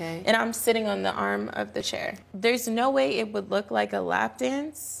 Okay. And I'm sitting on the arm of the chair. There's no way it would look like a lap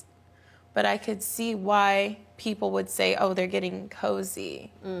dance, but I could see why people would say, oh, they're getting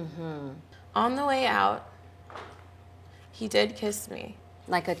cozy. Mm-hmm. On the way out, he did kiss me.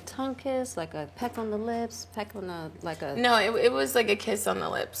 Like a tongue kiss, like a peck on the lips, peck on the, like a... No, it was like a kiss on the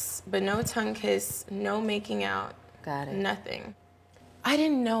lips, but no tongue kiss, no making out. Got it. Nothing. I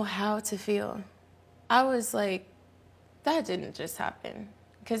didn't know how to feel. I was like, that didn't just happen.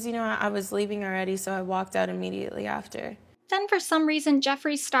 Because, you know, I was leaving already, so I walked out immediately after. Then for some reason,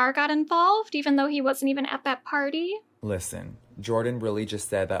 Jeffree Star got involved, even though he wasn't even at that party. Listen, Jordyn really just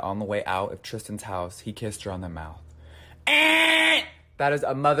said that on the way out of Tristan's house, he kissed her on the mouth. That is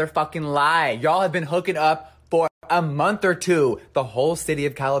a motherfucking lie. Y'all have been hooking up for a month or two. The whole city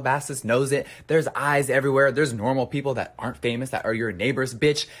of Calabasas knows it. There's eyes everywhere. There's normal people that aren't famous that are your neighbors,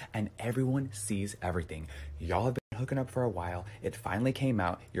 bitch. And everyone sees everything. Y'all have been hooking up for a while. It finally came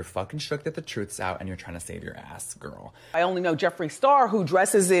out. You're fucking shook that the truth's out and you're trying to save your ass, girl. I only know Jeffree Star, who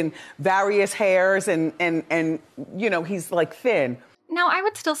dresses in various hairs and you know, he's like thin. Now, I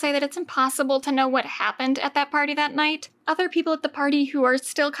would still say that it's impossible to know what happened at that party that night. Other people at the party who are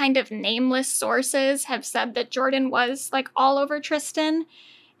still kind of nameless sources have said that Jordyn was like all over Tristan,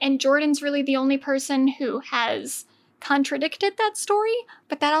 and Jordyn's really the only person who has contradicted that story,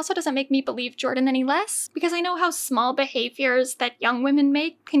 but that also doesn't make me believe Jordyn any less, because I know how small behaviors that young women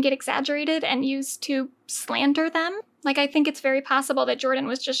make can get exaggerated and used to slander them. Like, I think it's very possible that Jordyn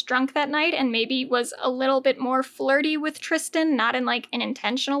was just drunk that night and maybe was a little bit more flirty with Tristan, not in like an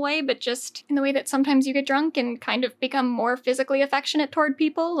intentional way, but just in the way that sometimes you get drunk and kind of become more physically affectionate toward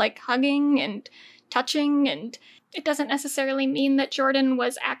people, like hugging and touching, and it doesn't necessarily mean that Jordyn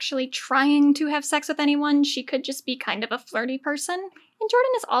was actually trying to have sex with anyone. She could just be kind of a flirty person. And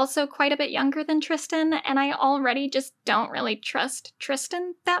Jordyn is also quite a bit younger than Tristan, and I already just don't really trust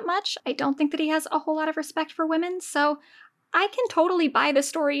Tristan that much. I don't think that he has a whole lot of respect for women, so I can totally buy the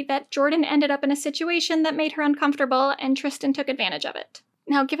story that Jordyn ended up in a situation that made her uncomfortable and Tristan took advantage of it.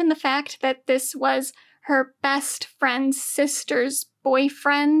 Now, given the fact that this was her best friend's sister's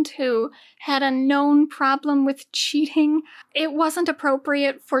boyfriend who had a known problem with cheating, it wasn't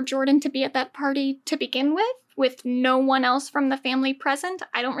appropriate for Jordyn to be at that party to begin with no one else from the family present.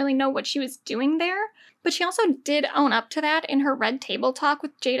 I don't really know what she was doing there, but she also did own up to that in her Red Table Talk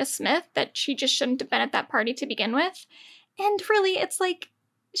with Jada Smith, that she just shouldn't have been at that party to begin with. And really, it's like,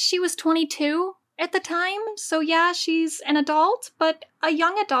 she was 22 at the time, so yeah, she's an adult, but a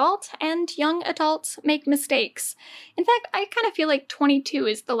young adult, and young adults make mistakes. In fact, I kind of feel like 22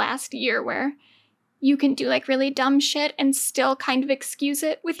 is the last year where you can do like really dumb shit and still kind of excuse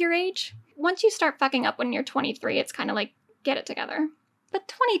it with your age. Once you start fucking up when you're 23, it's kind of like, get it together. But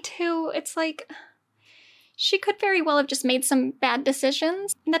 22, it's like, she could very well have just made some bad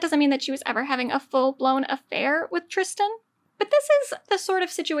decisions. And that doesn't mean that she was ever having a full-blown affair with Tristan. But this is the sort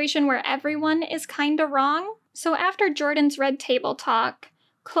of situation where everyone is kind of wrong. So after Jordyn's Red Table Talk,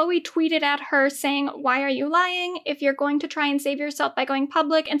 Khloe tweeted at her saying, "Why are you lying? If you're going to try and save yourself by going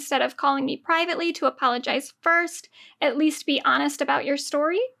public instead of calling me privately to apologize first, at least be honest about your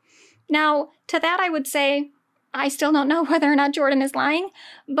story." Now, to that I would say, I still don't know whether or not Jordyn is lying,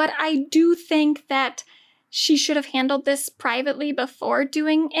 but I do think that she should have handled this privately before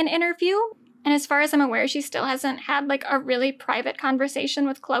doing an interview. And as far as I'm aware, she still hasn't had like a really private conversation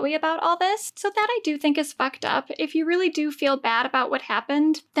with Khloe about all this. So that I do think is fucked up. If you really do feel bad about what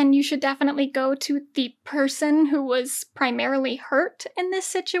happened, then you should definitely go to the person who was primarily hurt in this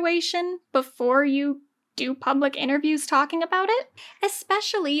situation before you do public interviews talking about it.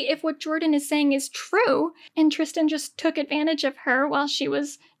 Especially if what Jordyn is saying is true and Tristan just took advantage of her while she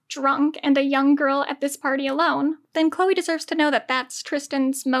was drunk and a young girl at this party alone, then Chloe deserves to know that that's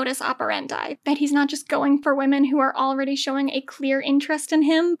Tristan's modus operandi. That he's not just going for women who are already showing a clear interest in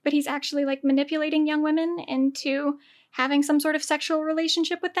him, but he's actually like manipulating young women into having some sort of sexual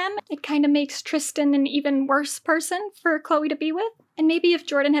relationship with them. It kind of makes Tristan an even worse person for Chloe to be with. And maybe if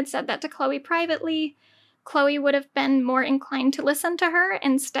Jordan had said that to Chloe privately, Chloe would have been more inclined to listen to her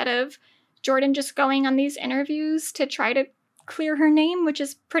instead of Jordan just going on these interviews to try to clear her name, which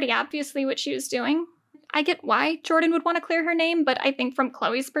is pretty obviously what she was doing. I get why Jordan would want to clear her name, but I think from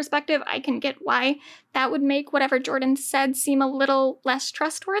Chloe's perspective, I can get why that would make whatever Jordan said seem a little less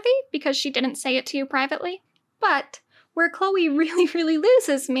trustworthy because she didn't say it to you privately. But where Chloe really, really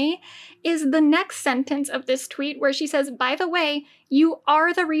loses me is the next sentence of this tweet where she says, "By the way, you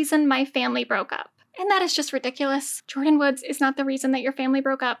are the reason my family broke up." And that is just ridiculous. Jordyn Woods is not the reason that your family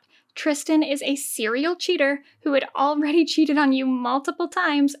broke up. Tristan is a serial cheater who had already cheated on you multiple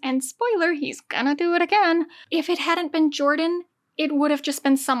times, and spoiler, he's gonna do it again. If it hadn't been Jordan, it would have just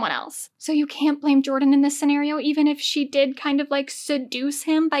been someone else. So you can't blame Jordan in this scenario, even if she did kind of like seduce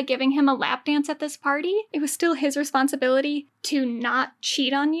him by giving him a lap dance at this party. It was still his responsibility to not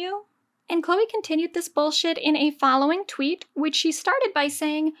cheat on you. And Chloe continued this bullshit in a following tweet, which she started by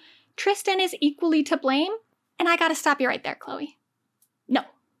saying, "Tristan is equally to blame." And I gotta stop you right there, Chloe. No.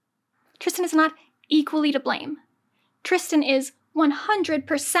 Tristan is not equally to blame. Tristan is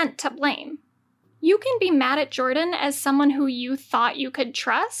 100% to blame. You can be mad at Jordan as someone who you thought you could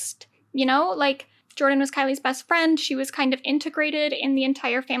trust. You know, like Jordan was Kylie's best friend. She was kind of integrated in the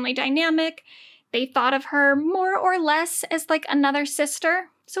entire family dynamic. They thought of her more or less as like another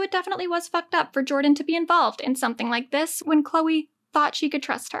sister. So it definitely was fucked up for Jordan to be involved in something like this when Chloe thought she could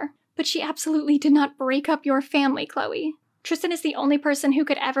trust her. But she absolutely did not break up your family, Chloe. Tristan is the only person who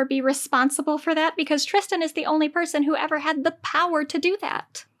could ever be responsible for that because Tristan is the only person who ever had the power to do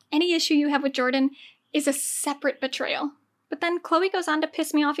that. Any issue you have with Jordan is a separate betrayal. But then Chloe goes on to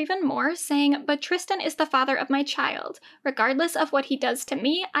piss me off even more, saying, "But Tristan is the father of my child. Regardless of what he does to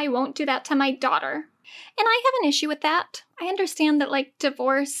me, I won't do that to my daughter." And I have an issue with that. I understand that like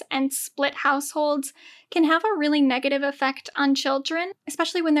divorce and split households can have a really negative effect on children,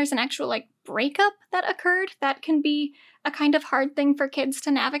 especially when there's an actual like breakup that occurred. That can be a kind of hard thing for kids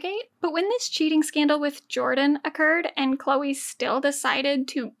to navigate. But when this cheating scandal with Jordan occurred and Chloe still decided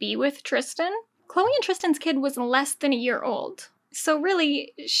to be with Tristan, Chloe and Tristan's kid was less than a year old. So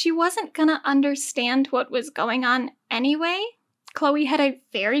really, she wasn't gonna understand what was going on anyway. Chloe had a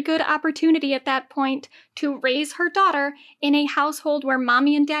very good opportunity at that point to raise her daughter in a household where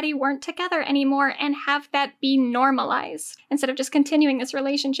mommy and daddy weren't together anymore and have that be normalized, instead of just continuing this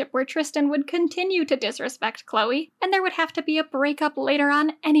relationship where Tristan would continue to disrespect Chloe, and there would have to be a breakup later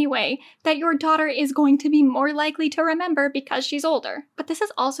on anyway that your daughter is going to be more likely to remember because she's older. But this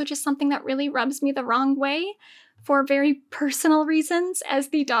is also just something that really rubs me the wrong way for very personal reasons, as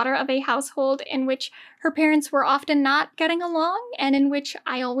the daughter of a household in which her parents were often not getting along and in which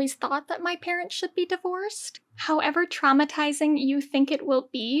I always thought that my parents should be divorced. However traumatizing you think it will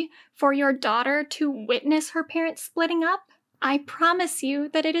be for your daughter to witness her parents splitting up, I promise you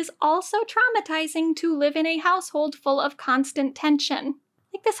that it is also traumatizing to live in a household full of constant tension.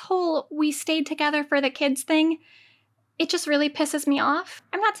 Like this whole "we stayed together for the kids" thing, it just really pisses me off.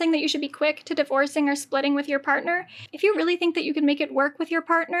 I'm not saying that you should be quick to divorcing or splitting with your partner. If you really think that you can make it work with your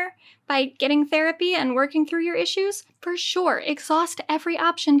partner by getting therapy and working through your issues, for sure, exhaust every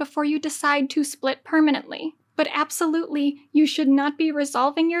option before you decide to split permanently. But absolutely, you should not be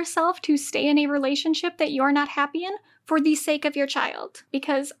resolving yourself to stay in a relationship that you're not happy in for the sake of your child.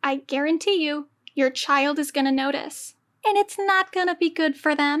 Because I guarantee you, your child is gonna notice. And it's not gonna be good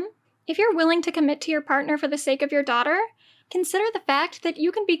for them. If you're willing to commit to your partner for the sake of your daughter, consider the fact that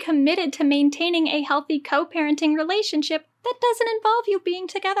you can be committed to maintaining a healthy co-parenting relationship that doesn't involve you being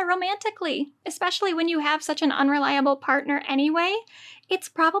together romantically. Especially when you have such an unreliable partner anyway, it's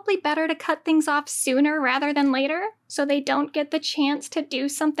probably better to cut things off sooner rather than later so they don't get the chance to do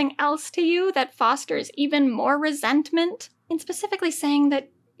something else to you that fosters even more resentment. And specifically saying that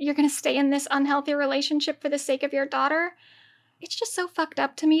you're going to stay in this unhealthy relationship for the sake of your daughter, it's just so fucked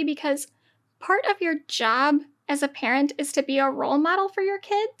up to me because part of your job as a parent is to be a role model for your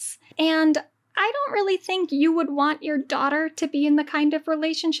kids. And I don't really think you would want your daughter to be in the kind of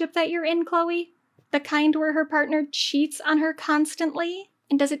relationship that you're in, Chloe. The kind where her partner cheats on her constantly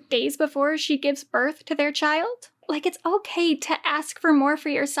and does it days before she gives birth to their child. Like, it's okay to ask for more for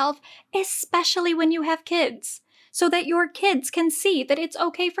yourself, especially when you have kids, so that your kids can see that it's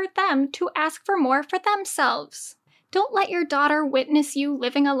okay for them to ask for more for themselves. Don't let your daughter witness you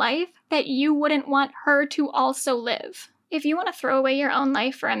living a life that you wouldn't want her to also live. If you want to throw away your own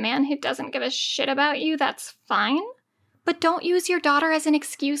life for a man who doesn't give a shit about you, that's fine. But don't use your daughter as an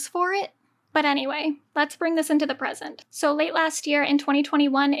excuse for it. But anyway, let's bring this into the present. So late last year in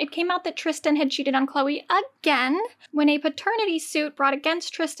 2021, it came out that Tristan had cheated on Khloe again when a paternity suit brought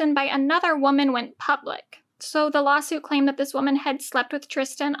against Tristan by another woman went public. So the lawsuit claimed that this woman had slept with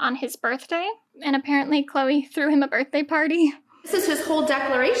Tristan on his birthday, and apparently Khloe threw him a birthday party. This is his whole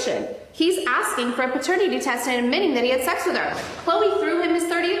declaration. He's asking for a paternity test and admitting that he had sex with her. Khloe threw him his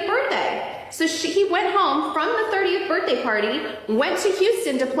 30th birthday. So he went home from the 30th birthday party, went to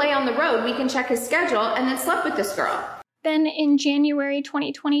Houston to play on the road, we can check his schedule, and then slept with this girl. Then in January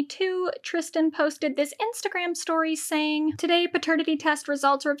 2022, Tristan posted this Instagram story saying, "Today, paternity test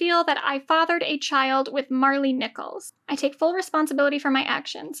results reveal that I fathered a child with Marley Nichols. I take full responsibility for my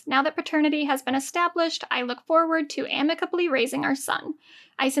actions. Now that paternity has been established, I look forward to amicably raising our son.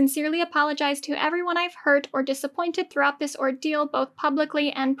 I sincerely apologize to everyone I've hurt or disappointed throughout this ordeal, both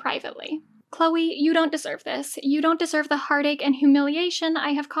publicly and privately. Khloe, you don't deserve this. You don't deserve the heartache and humiliation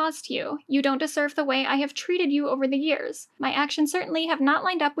I have caused you. You don't deserve the way I have treated you over the years. My actions certainly have not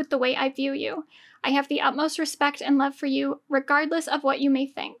lined up with the way I view you. I have the utmost respect and love for you, regardless of what you may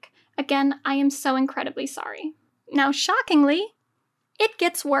think. Again, I am so incredibly sorry." Now, shockingly, it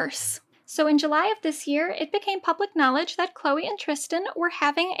gets worse. So in July of this year, it became public knowledge that Khloe and Tristan were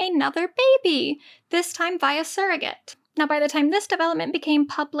having another baby, this time via surrogate. Now, by the time this development became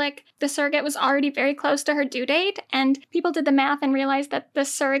public, the surrogate was already very close to her due date, and people did the math and realized that the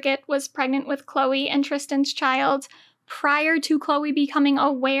surrogate was pregnant with Khloe and Tristan's child prior to Khloe becoming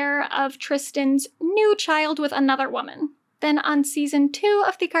aware of Tristan's new child with another woman. Then on season 2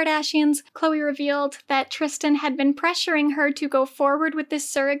 of The Kardashians, Khloe revealed that Tristan had been pressuring her to go forward with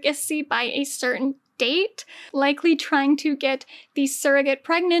this surrogacy by a certain date, likely trying to get the surrogate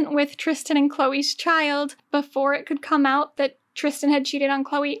pregnant with Tristan and Khloe's child before it could come out that Tristan had cheated on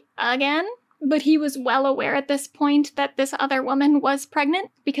Khloe again. But he was well aware at this point that this other woman was pregnant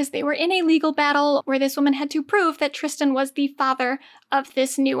because they were in a legal battle where this woman had to prove that Tristan was the father of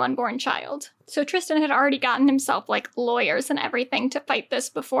this new unborn child. So Tristan had already gotten himself lawyers and everything to fight this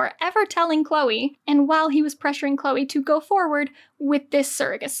before ever telling Khloe, and while he was pressuring Khloe to go forward with this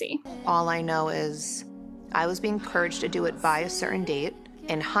surrogacy. All I know is I was being encouraged to do it by a certain date.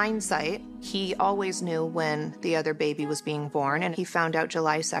 In hindsight, he always knew when the other baby was being born, and he found out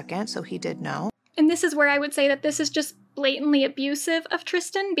July 2nd, so he did know. And this is where I would say that this is just blatantly abusive of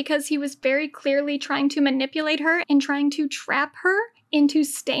Tristan, because he was very clearly trying to manipulate her and trying to trap her into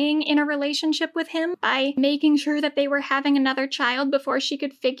staying in a relationship with him by making sure that they were having another child before she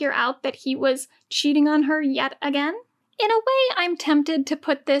could figure out that he was cheating on her yet again. In a way, I'm tempted to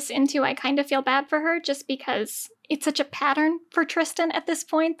put this into I kind of feel bad for her, just because it's such a pattern for Tristan at this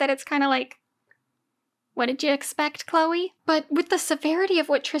point that it's kind of like, what did you expect, Khloe? But with the severity of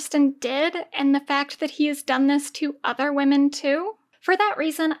what Tristan did and the fact that he has done this to other women too, for that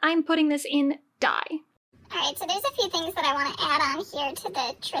reason, I'm putting this in die. Alright, so there's a few things that I want to add on here to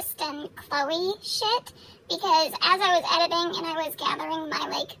the Tristan-Khloe shit, because as I was editing and I was gathering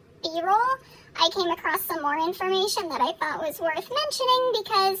my, B-roll, I came across some more information that I thought was worth mentioning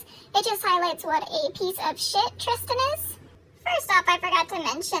because it just highlights what a piece of shit Tristan is. First off, I forgot to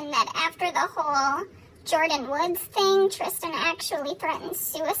mention that after the whole Jordyn Woods thing, Tristan actually threatened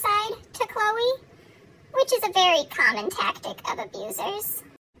suicide to Khloe, which is a very common tactic of abusers.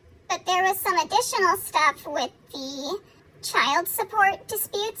 But there was some additional stuff with the child support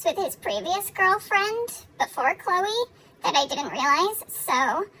disputes with his previous girlfriend before Khloe that I didn't realize.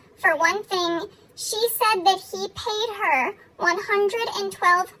 So, for one thing, she said that he paid her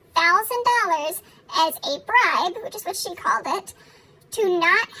 $112,000 as a bribe, which is what she called it, to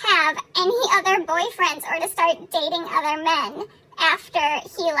not have any other boyfriends or to start dating other men after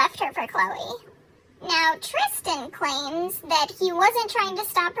he left her for Khloe. Now, Tristan claims that he wasn't trying to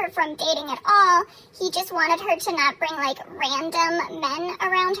stop her from dating at all. He just wanted her to not bring, random men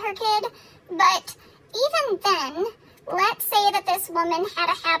around her kid. But even then, let's say that this woman had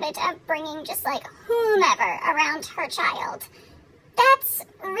a habit of bringing just, whomever around her child. That's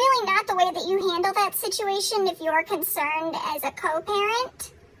really not the way that you handle that situation if you're concerned as a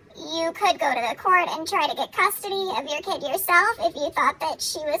co-parent. You could go to the court and try to get custody of your kid yourself if you thought that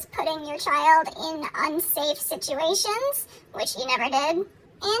she was putting your child in unsafe situations, which you never did.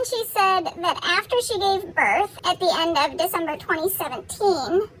 And she said that after she gave birth at the end of December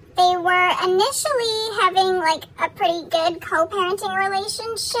 2017, They were initially having like a pretty good co-parenting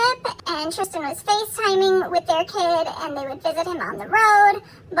relationship, and Tristan was FaceTiming with their kid and they would visit him on the road.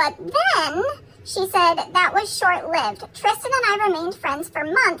 But then she said that was short-lived. Tristan and I remained friends for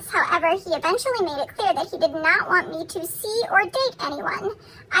months. However, he eventually made it clear that he did not want me to see or date anyone.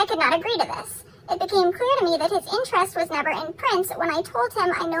 I could not agree to this. It became clear to me that his interest was never in Prince when I told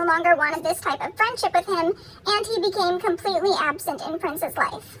him I no longer wanted this type of friendship with him, and he became completely absent in Prince's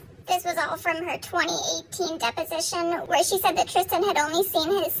life. This was all from her 2018 deposition, where she said that Tristan had only seen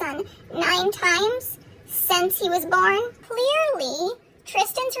his son 9 times since he was born. Clearly,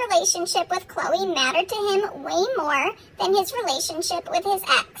 Tristan's relationship with Khloe mattered to him way more than his relationship with his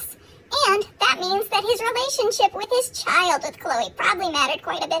ex. And that means that his relationship with his child with Khloe probably mattered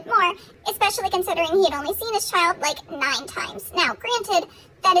quite a bit more, especially considering he had only seen his child like 9 times. Now, granted,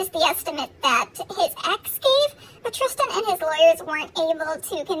 that is the estimate that his ex gave, but Tristan and his lawyers weren't able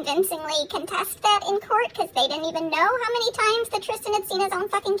to convincingly contest that in court because they didn't even know how many times that Tristan had seen his own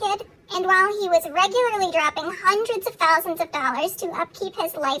fucking kid. And while he was regularly dropping hundreds of thousands of dollars to upkeep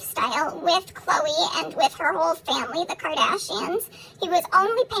his lifestyle with Khloe and with her whole family, the Kardashians, he was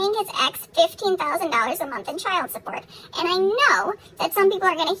only paying his ex $15,000 a month in child support. And I know that some people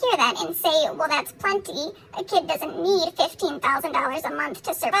are going to hear that and say, well, that's plenty. A kid doesn't need $15,000 a month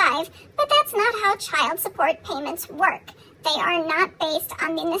to survive. But that's not how child support payments work. They are not based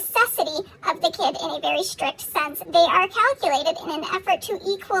on the necessity of the kid in a very strict sense. They are calculated in an effort to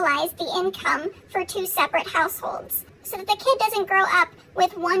equalize the income for 2 separate households, so that the kid doesn't grow up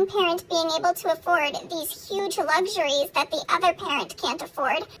with one parent being able to afford these huge luxuries that the other parent can't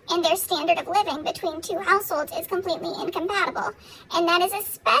afford, and their standard of living between 2 households is completely incompatible. And that is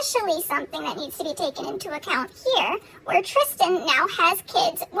especially something that needs to be taken into account here, where Tristan now has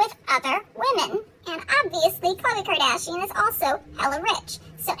kids with other women. And obviously, Khloe Kardashian is also hella rich.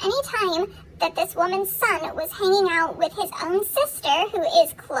 So anytime that this woman's son was hanging out with his own sister, who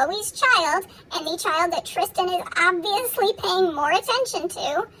is Khloe's child, and the child that Tristan is obviously paying more attention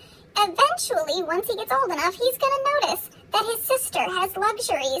to, eventually, once he gets old enough, he's going to notice that his sister has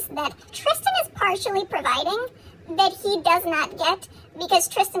luxuries that Tristan is partially providing that he does not get because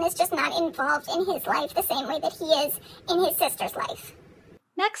Tristan is just not involved in his life the same way that he is in his sister's life.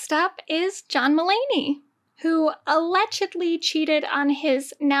 Next up is John Mulaney, who allegedly cheated on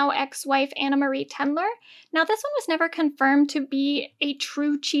his now ex-wife Anna Marie Tendler. Now, this one was never confirmed to be a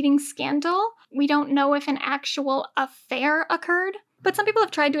true cheating scandal. We don't know if an actual affair occurred, but some people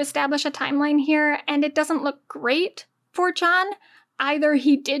have tried to establish a timeline here, and it doesn't look great for John. Either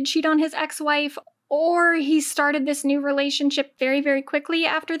he did cheat on his ex-wife, or he started this new relationship very, very quickly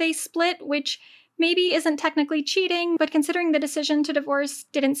after they split, which maybe isn't technically cheating, but considering the decision to divorce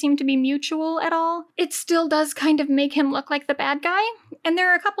didn't seem to be mutual at all, it still does kind of make him look like the bad guy. And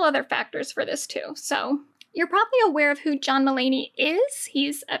there are a couple other factors for this too. So you're probably aware of who John Mulaney is.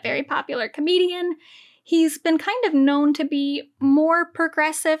 He's a very popular comedian. He's been kind of known to be more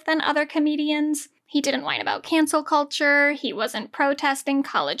progressive than other comedians. He didn't whine about cancel culture. He wasn't protesting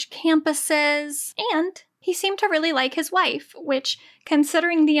college campuses. And he seemed to really like his wife, which,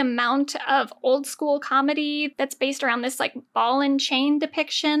 considering the amount of old school comedy that's based around this like ball and chain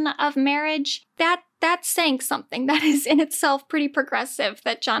depiction of marriage, that's saying something. That is in itself pretty progressive,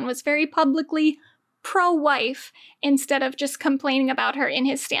 that John was very publicly pro-wife instead of just complaining about her in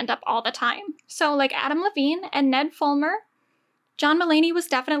his stand-up all the time. So like Adam Levine and Ned Fulmer, John Mulaney was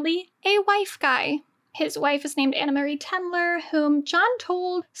definitely a wife guy. His wife is named Anna Marie Tendler, whom John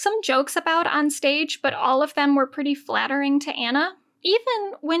told some jokes about on stage, but all of them were pretty flattering to Anna,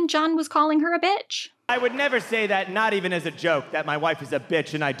 even when John was calling her a bitch. I would never say that, not even as a joke, that my wife is a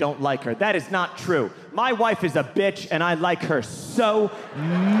bitch and I don't like her. That is not true. My wife is a bitch and I like her so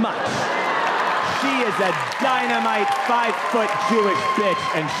much. She is a dynamite 5-foot Jewish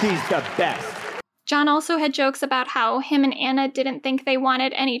bitch and she's the best. John also had jokes about how him and Anna didn't think they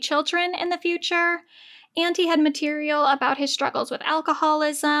wanted any children in the future, and he had material about his struggles with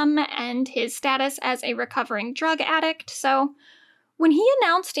alcoholism and his status as a recovering drug addict. So when he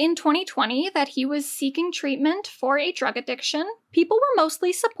announced in 2020 that he was seeking treatment for a drug addiction, people were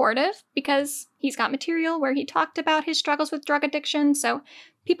mostly supportive because he's got material where he talked about his struggles with drug addiction, so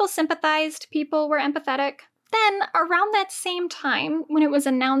people sympathized, people were empathetic. Then, around that same time, when it was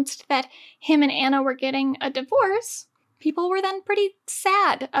announced that him and Anna were getting a divorce, people were then pretty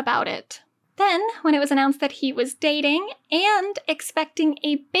sad about it. Then, when it was announced that he was dating and expecting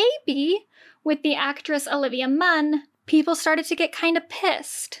a baby with the actress Olivia Munn, people started to get kind of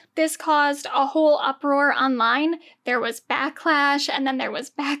pissed. This caused a whole uproar online. There was backlash, and then there was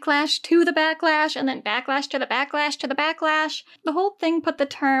backlash to the backlash, and then backlash to the backlash to the backlash. The whole thing put the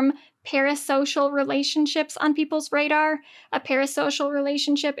term parasocial relationships on people's radar. A parasocial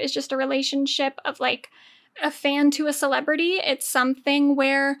relationship is just a relationship of like a fan to a celebrity. It's something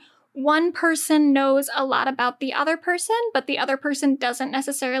where one person knows a lot about the other person, but the other person doesn't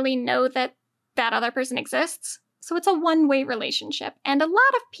necessarily know that that other person exists. So it's a one-way relationship. And a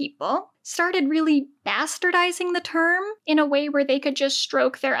lot of people started really bastardizing the term in a way where they could just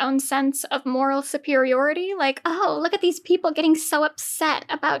stroke their own sense of moral superiority. Like, oh, look at these people getting so upset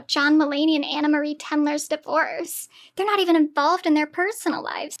about John Mulaney and Anna Marie Tendler's divorce. They're not even involved in their personal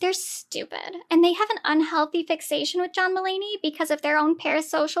lives. They're stupid. And they have an unhealthy fixation with John Mulaney because of their own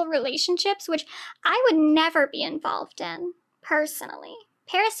parasocial relationships, which I would never be involved in, personally.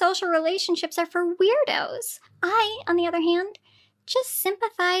 Parasocial relationships are for weirdos. I, on the other hand, just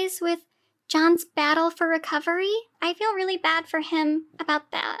sympathize with John's battle for recovery. I feel really bad for him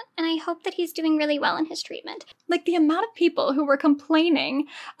about that, and I hope that he's doing really well in his treatment. Like, the amount of people who were complaining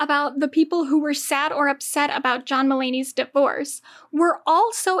about the people who were sad or upset about John Mulaney's divorce were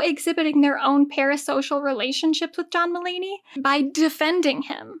also exhibiting their own parasocial relationships with John Mulaney by defending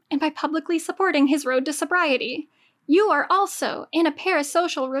him and by publicly supporting his road to sobriety. You are also in a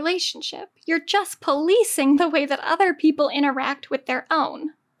parasocial relationship. You're just policing the way that other people interact with their own.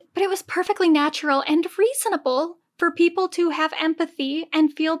 But it was perfectly natural and reasonable for people to have empathy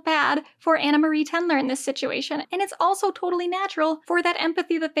and feel bad for Anna Marie Tendler in this situation. And it's also totally natural for that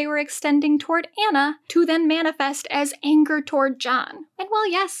empathy that they were extending toward Anna to then manifest as anger toward John. And while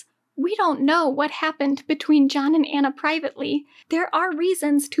yes, we don't know what happened between John and Anna privately, there are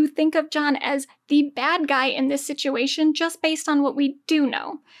reasons to think of John as the bad guy in this situation just based on what we do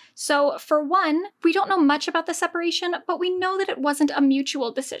know. So, for one, we don't know much about the separation, but we know that it wasn't a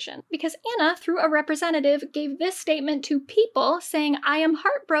mutual decision, because Anna, through a representative, gave this statement to People saying, "I am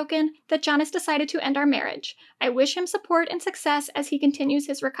heartbroken that John has decided to end our marriage. I wish him support and success as he continues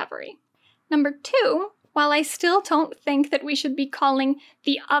his recovery." Number two, while I still don't think that we should be calling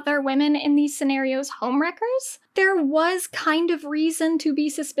the other women in these scenarios homewreckers, there was kind of reason to be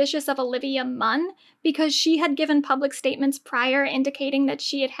suspicious of Olivia Munn because she had given public statements prior indicating that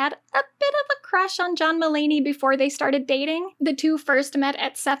she had had a bit of a crush on John Mulaney before they started dating. The two first met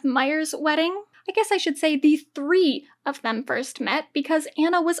at Seth Meyers' wedding. I guess I should say the three of them first met because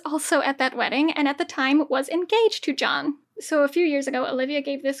Anna was also at that wedding and at the time was engaged to John. So a few years ago, Olivia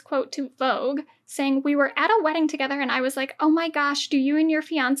gave this quote to Vogue saying, "We were at a wedding together and I was like, oh my gosh, do you and your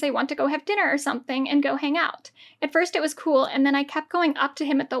fiance want to go have dinner or something and go hang out? At first it was cool and then I kept going up to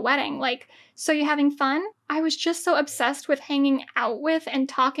him at the wedding like, so you having fun? I was just so obsessed with hanging out with and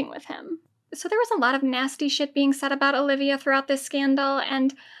talking with him." So there was a lot of nasty shit being said about Olivia throughout this scandal,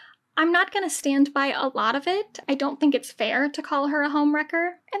 and I'm not going to stand by a lot of it. I don't think it's fair to call her a homewrecker.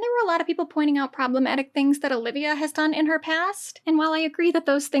 And there were a lot of people pointing out problematic things that Olivia has done in her past. And while I agree that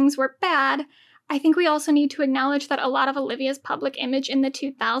those things were bad, I think we also need to acknowledge that a lot of Olivia's public image in the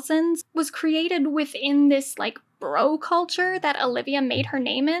 2000s was created within this, like, bro culture that Olivia made her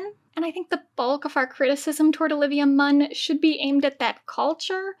name in. And I think the bulk of our criticism toward Olivia Munn should be aimed at that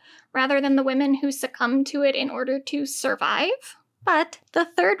culture rather than the women who succumbed to it in order to survive. But the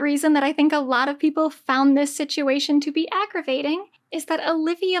third reason that I think a lot of people found this situation to be aggravating is that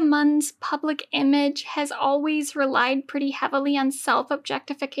Olivia Munn's public image has always relied pretty heavily on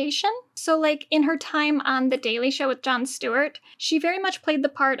self-objectification. So like in her time on The Daily Show with Jon Stewart, she very much played the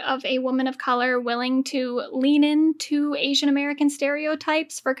part of a woman of color willing to lean into Asian American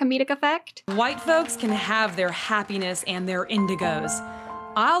stereotypes for comedic effect. White folks can have their happiness and their indigos.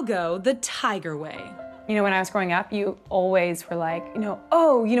 I'll go the tiger way. You know, when I was growing up, you always were like,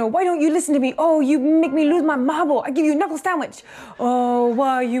 why don't you listen to me? Oh, you make me lose my marble. I give you a knuckle sandwich. Oh,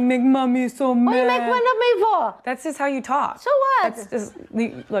 why you make mommy so mad? What do you make fun of me for? That's just how you talk. So what? That's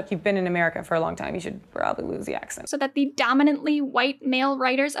just, look, you've been in America for a long time. You should probably lose the accent. So that the dominantly white male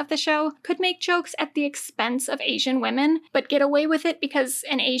writers of the show could make jokes at the expense of Asian women, but get away with it because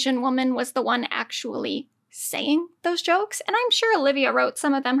an Asian woman was the one actually saying those jokes. And I'm sure Olivia wrote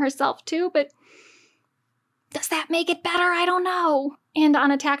some of them herself too, but does that make it better? I don't know. And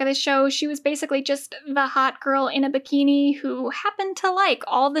on Attack of the Show, she was basically just the hot girl in a bikini who happened to like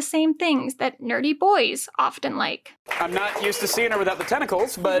all the same things that nerdy boys often like. I'm not used to seeing her without the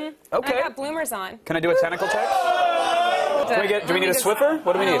tentacles, but okay. I got bloomers on. Can I do a tentacle check? Do we need a Swiffer?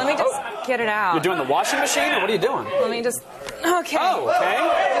 What do we need? Let me just get it out. You're doing the washing machine, or what are you doing? Let me just... Okay. Oh,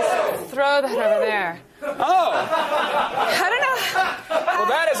 okay. Just throw that over there. Oh! I don't know. Well,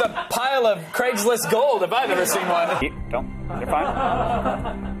 that is a pile of Craigslist gold if I've ever seen one. Don't. You're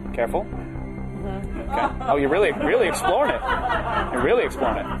fine. Careful. Okay. Oh, you're really exploring it. You're really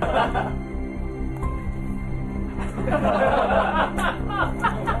exploring it.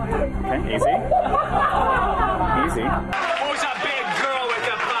 Okay, easy. Easy. Who's a big girl with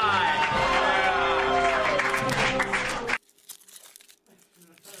the pie?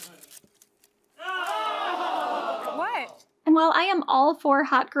 What? And while I am all for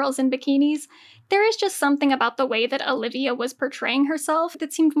hot girls in bikinis, there is just something about the way that Olivia was portraying herself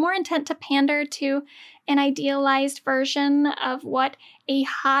that seemed more intent to pander to an idealized version of what a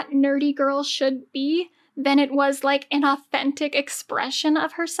hot, nerdy girl should be than it was like an authentic expression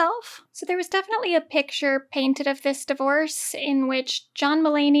of herself. So there was definitely a picture painted of this divorce in which John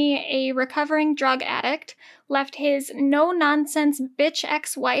Mulaney, a recovering drug addict, left his no-nonsense bitch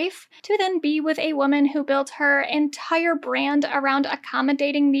ex-wife to then be with a woman who built her entire brand around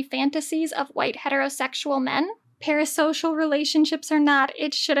accommodating the fantasies of white heterosexual men. Parasocial relationships or not,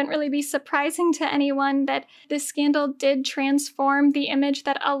 it shouldn't really be surprising to anyone that this scandal did transform the image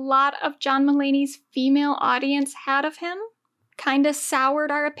that a lot of John Mulaney's female audience had of him. Kinda soured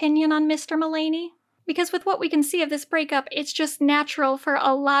our opinion on Mr. Mulaney. Because with what we can see of this breakup, it's just natural for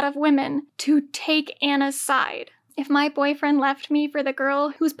a lot of women to take Anna's side. If my boyfriend left me for the girl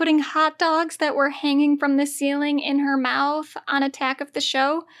who's putting hot dogs that were hanging from the ceiling in her mouth on Attack of the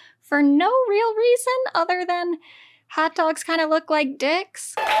Show for no real reason other than hot dogs kind of look like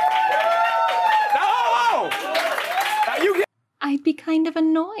dicks, I'd be kind of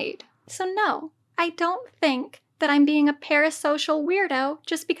annoyed. So no, I don't think that I'm being a parasocial weirdo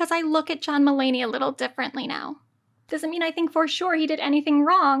just because I look at John Mulaney a little differently now. Doesn't mean I think for sure he did anything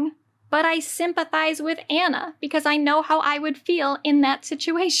wrong, but I sympathize with Anna because I know how I would feel in that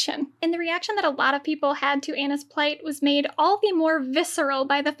situation. And the reaction that a lot of people had to Anna's plight was made all the more visceral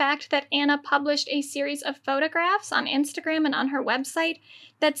by the fact that Anna published a series of photographs on Instagram and on her website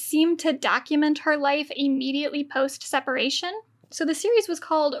that seemed to document her life immediately post-separation. So the series was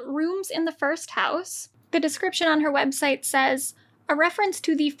called Rooms in the First House. The description on her website says, a reference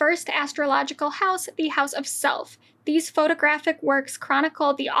to the first astrological house, the house of self. These photographic works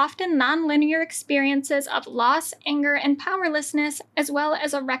chronicle the often non-linear experiences of loss, anger, and powerlessness, as well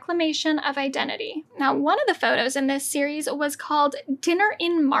as a reclamation of identity. Now, one of the photos in this series was called Dinner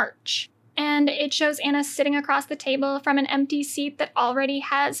in March, and it shows Anna sitting across the table from an empty seat that already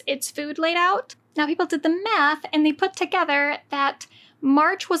has its food laid out. Now, people did the math, and they put together that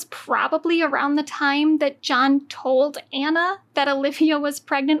March was probably around the time that John told Anna that Olivia was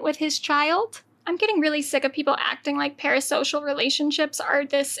pregnant with his child. I'm getting really sick of people acting like parasocial relationships are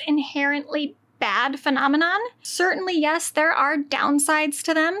this inherently bad phenomenon. Certainly, yes, there are downsides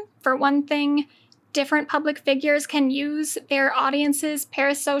to them. For one thing, different public figures can use their audience's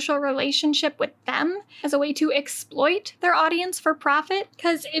parasocial relationship with them as a way to exploit their audience for profit.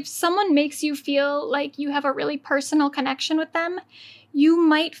 Because if someone makes you feel like you have a really personal connection with them, you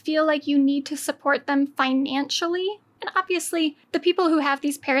might feel like you need to support them financially. And obviously, the people who have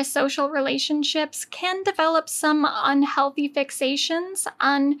these parasocial relationships can develop some unhealthy fixations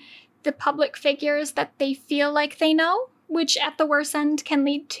on the public figures that they feel like they know, which at the worst end can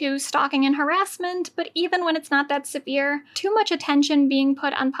lead to stalking and harassment. But even when it's not that severe, too much attention being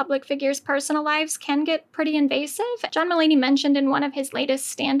put on public figures' personal lives can get pretty invasive. John Mulaney mentioned in one of his latest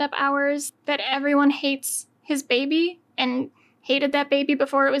stand-up hours that everyone hates his baby and hated that baby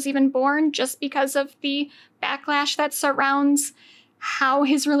before it was even born just because of the backlash that surrounds how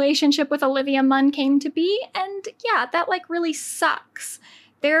his relationship with Olivia Munn came to be. And yeah, that really sucks.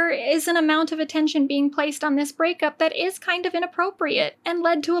 There is an amount of attention being placed on this breakup that is kind of inappropriate and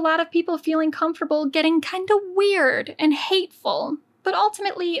led to a lot of people feeling comfortable getting kind of weird and hateful. But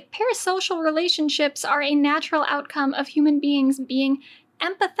ultimately, parasocial relationships are a natural outcome of human beings being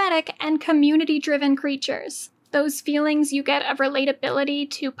empathetic and community-driven creatures. Those feelings you get of relatability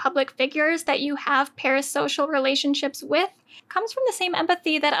to public figures that you have parasocial relationships with comes from the same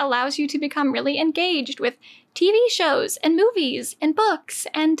empathy that allows you to become really engaged with TV shows and movies and books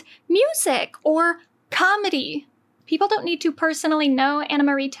and music or comedy. People don't need to personally know Anna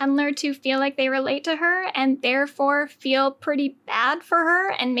Marie Tendler to feel like they relate to her and therefore feel pretty bad for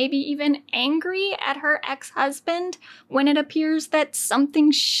her and maybe even angry at her ex-husband when it appears that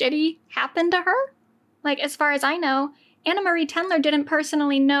something shitty happened to her. As far as I know, Anna Marie Tendler didn't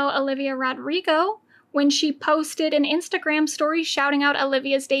personally know Olivia Rodrigo when she posted an Instagram story shouting out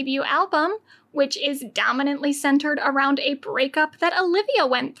Olivia's debut album, which is dominantly centered around a breakup that Olivia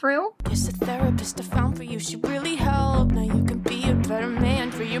went through. It's a therapist I found for you, she really helped. Now you can be a better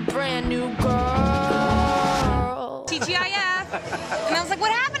man for your brand new girl. TGIF. And I was like,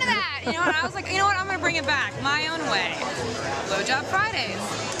 what happened to that? You know, and I was like, you know what, I'm gonna bring it back my own way. Blowjob Fridays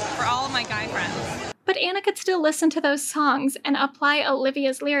for all of my guy friends. But Anna could still listen to those songs and apply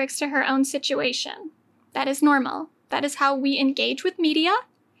Olivia's lyrics to her own situation. That is normal. That is how we engage with media,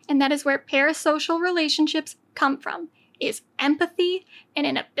 and that is where parasocial relationships come from, is empathy and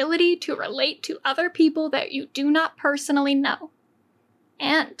an ability to relate to other people that you do not personally know.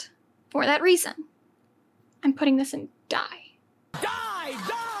 And for that reason, I'm putting this in die. Die!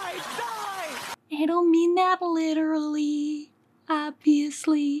 Die! Die! I don't mean that literally,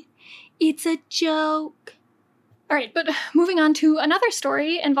 obviously. It's a joke. All right, but moving on to another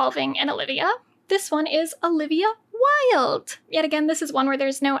story involving an Olivia. This one is Olivia Wilde. Yet again, this is one where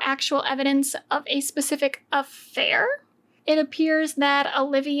there's no actual evidence of a specific affair. It appears that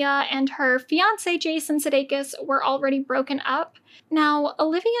Olivia and her fiancé, Jason Sudeikis, were already broken up. Now,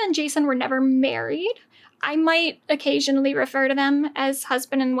 Olivia and Jason were never married. I might occasionally refer to them as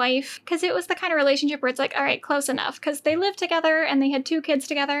husband and wife, because it was the kind of relationship where it's like, all right, close enough, because they lived together and they had 2 kids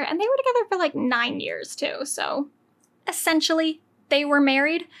together, and they were together for like 9 years too, so essentially they were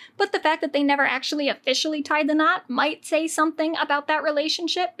married. But the fact that they never actually officially tied the knot might say something about that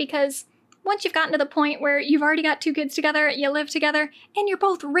relationship, because once you've gotten to the point where you've already got 2 kids together, you live together, and you're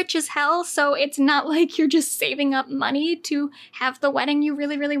both rich as hell, so it's not like you're just saving up money to have the wedding you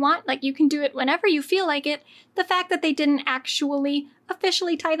really, really want. Like, you can do it whenever you feel like it. The fact that they didn't actually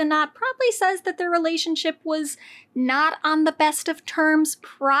officially tie the knot probably says that their relationship was not on the best of terms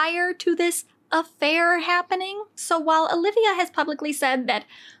prior to this affair happening. So while Olivia has publicly said that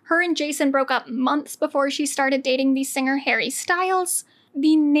her and Jason broke up months before she started dating the singer Harry Styles,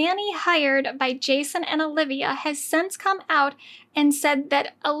 the nanny hired by Jason and Olivia has since come out and said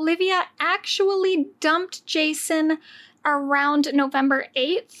that Olivia actually dumped Jason around November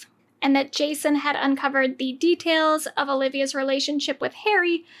 8th, and that Jason had uncovered the details of Olivia's relationship with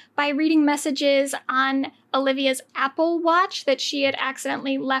Harry by reading messages on Olivia's Apple Watch that she had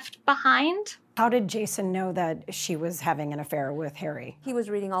accidentally left behind. How did Jason know that she was having an affair with Harry? He was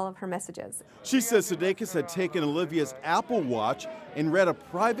reading all of her messages. She says Sudeikis had taken Olivia's Apple Watch and read a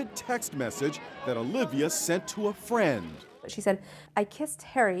private text message that Olivia sent to a friend. She said, I kissed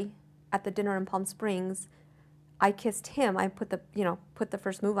Harry at the dinner in Palm Springs. I kissed him. I put the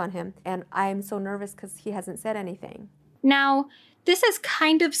first move on him. And I'm so nervous because he hasn't said anything. Now, this is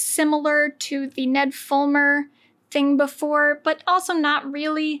kind of similar to the Ned Fulmer thing before, but also not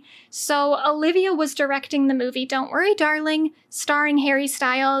really. So Olivia was directing the movie Don't Worry Darling, starring Harry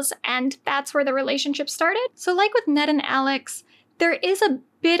Styles, and that's where the relationship started. So like with Ned and Alex, there is a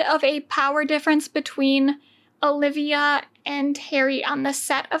bit of a power difference between Olivia and Harry on the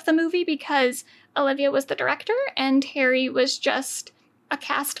set of the movie, because Olivia was the director and Harry was just a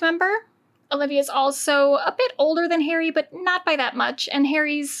cast member. Olivia's also a bit older than Harry, but not by that much, and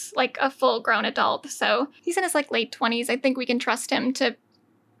Harry's like a full-grown adult, so he's in his like late 20s. I think we can trust him to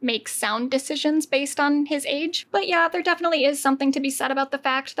make sound decisions based on his age. But yeah, there definitely is something to be said about the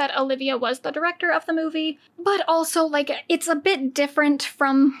fact that Olivia was the director of the movie, but also like it's a bit different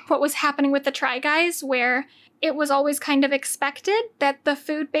from what was happening with the Try Guys, where it was always kind of expected that the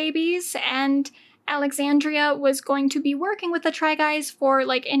Food Babies and Alexandria was going to be working with the Try Guys for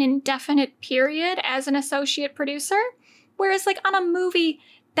like an indefinite period as an associate producer. Whereas like on a movie,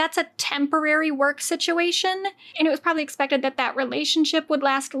 that's a temporary work situation, and it was probably expected that that relationship would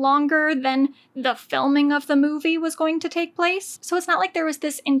last longer than the filming of the movie was going to take place. So it's not like there was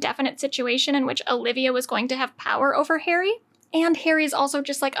this indefinite situation in which Olivia was going to have power over Harry. And Harry's also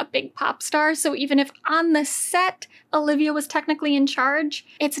just like a big pop star, so even if on the set Olivia was technically in charge,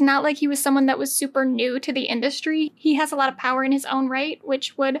 it's not like he was someone that was super new to the industry. He has a lot of power in his own right,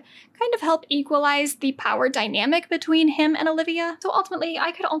 which would kind of help equalize the power dynamic between him and Olivia. So ultimately,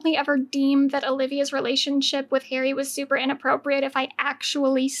 I could only ever deem that Olivia's relationship with Harry was super inappropriate if I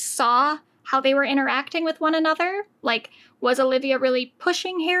actually saw how they were interacting with one another. Like, was Olivia really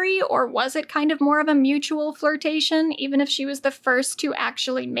pushing Harry, or was it kind of more of a mutual flirtation, even if she was the first to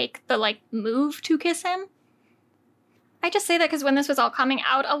actually make the, like, move to kiss him? I just say that because when this was all coming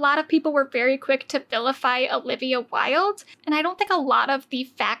out, a lot of people were very quick to vilify Olivia Wilde, and I don't think a lot of the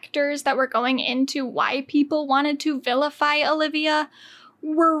factors that were going into why people wanted to vilify Olivia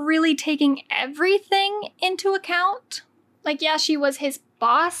were really taking everything into account. Like, yeah, she was his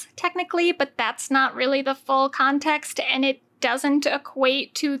boss, technically, but that's not really the full context, and it doesn't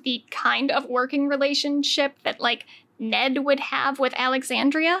equate to the kind of working relationship that, like, Ned would have with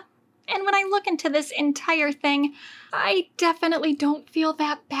Alexandria. And when I look into this entire thing, I definitely don't feel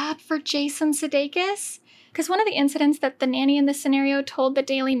that bad for Jason Sudeikis. Because one of the incidents that the nanny in this scenario told the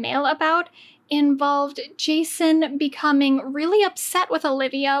Daily Mail about involved Jason becoming really upset with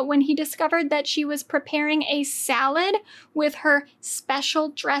Olivia when he discovered that she was preparing a salad with her special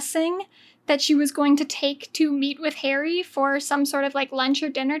dressing that she was going to take to meet with Harry for some sort of like lunch or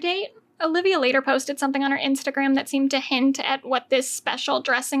dinner date. Olivia later posted something on her Instagram that seemed to hint at what this special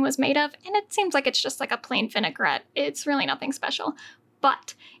dressing was made of, and it seems like it's just like a plain vinaigrette. It's really nothing special.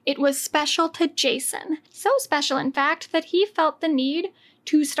 But it was special to Jason. So special, in fact, that he felt the need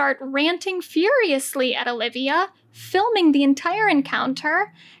to start ranting furiously at Olivia, filming the entire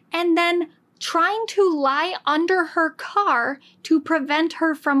encounter, and then trying to lie under her car to prevent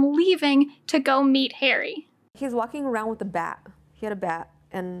her from leaving to go meet Harry. He's walking around with a bat. He had a bat,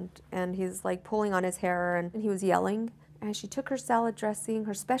 and he's like pulling on his hair, and he was yelling. And she took her salad dressing,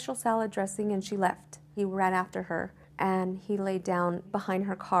 her special salad dressing, and she left. He ran after her, and he laid down behind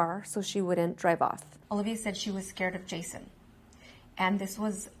her car so she wouldn't drive off. Olivia said she was scared of Jason. And this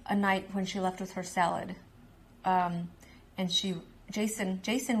was a night when she left with her salad. And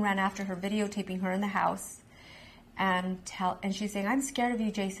Jason ran after her, videotaping her in the house. And she's saying, "I'm scared of you,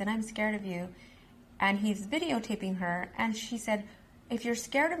 Jason, I'm scared of you." And he's videotaping her, and she said, "If you're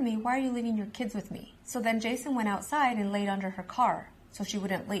scared of me, why are you leaving your kids with me?" So then Jason went outside and laid under her car so she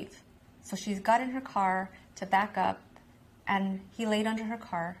wouldn't leave. So she got in her car to back up, and he laid under her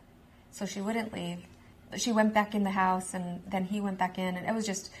car so she wouldn't leave. She went back in the house, and then he went back in, and it was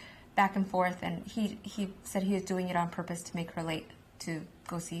just back and forth, and he said he was doing it on purpose to make her late to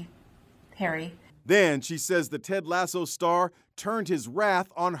go see Harry. Then she says the Ted Lasso star turned his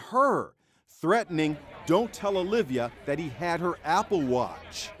wrath on her, threatening, "Don't tell Olivia that he had her Apple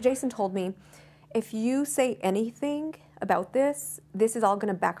Watch." Jason told me, "If you say anything about this is all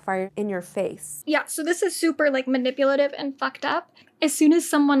gonna backfire in your face." Yeah, so this is super like manipulative and fucked up. As soon as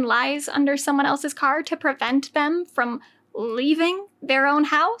someone lies under someone else's car to prevent them from leaving their own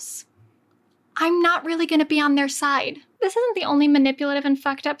house, I'm not really gonna be on their side. This isn't the only manipulative and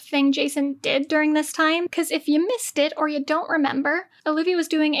fucked up thing Jason did during this time, because if you missed it or you don't remember, Olivia was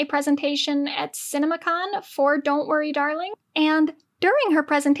doing a presentation at CinemaCon for Don't Worry Darling, and during her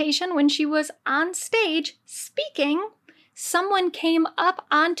presentation, when she was on stage speaking, someone came up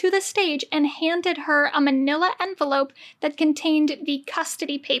onto the stage and handed her a manila envelope that contained the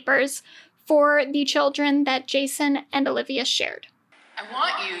custody papers for the children that Jason and Olivia shared. I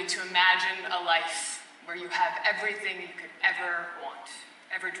want you to imagine a life where you have everything you could ever want,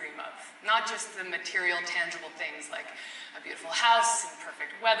 ever dream of. Not just the material, tangible things like a beautiful house and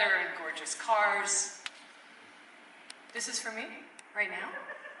perfect weather and gorgeous cars. This is for me, right now.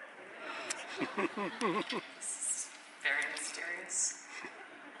 This is very mysterious.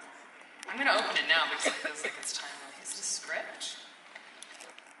 I'm gonna open it now because it feels like it's timely. Is it a script?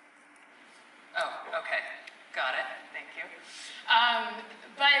 Oh, okay. Got it. Thank you.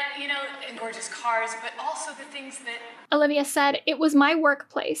 But, you know, and gorgeous cars, but also the things that... Olivia said, "It was my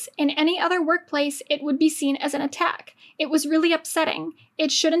workplace. In any other workplace, it would be seen as an attack. It was really upsetting.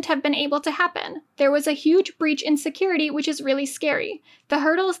 It shouldn't have been able to happen. There was a huge breach in security, which is really scary. The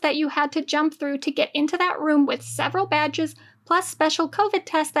hurdles that you had to jump through to get into that room with several badges, plus special COVID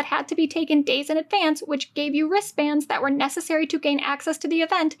tests that had to be taken days in advance, which gave you wristbands that were necessary to gain access to the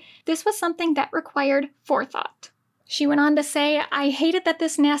event, this was something that required forethought." She went on to say, "I hated that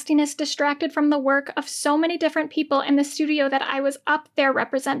this nastiness distracted from the work of so many different people in the studio that I was up there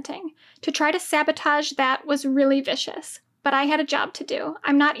representing. To try to sabotage that was really vicious. But I had a job to do.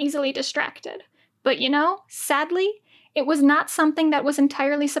 I'm not easily distracted. But you know, sadly, it was not something that was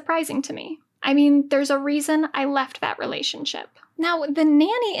entirely surprising to me. I mean, there's a reason I left that relationship." Now, the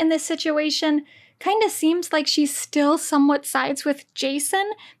nanny in this situation kind of seems like she still somewhat sides with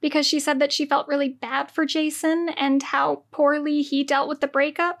Jason, because she said that she felt really bad for Jason and how poorly he dealt with the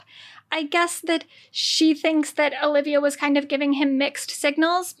breakup. I guess that she thinks that Olivia was kind of giving him mixed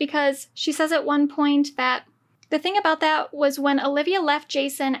signals, because she says at one point that the thing about that was when Olivia left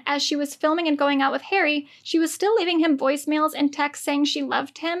Jason as she was filming and going out with Harry, she was still leaving him voicemails and texts saying she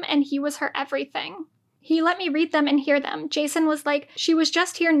loved him and he was her everything. He let me read them and hear them. Jason was like, "She was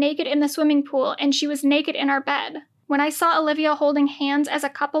just here naked in the swimming pool, and she was naked in our bed." When I saw Olivia holding hands as a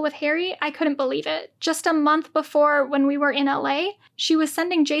couple with Harry, I couldn't believe it. Just a month before, when we were in LA, she was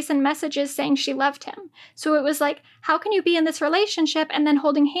sending Jason messages saying she loved him. So it was like, how can you be in this relationship and then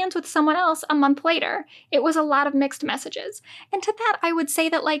holding hands with someone else a month later? It was a lot of mixed messages. And to that, I would say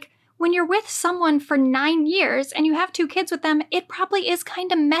that, like, when you're with someone for 9 years and you have 2 kids with them, it probably is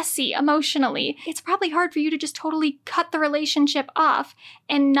kind of messy emotionally. It's probably hard for you to just totally cut the relationship off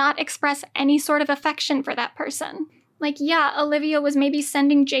and not express any sort of affection for that person. Like, yeah, Olivia was maybe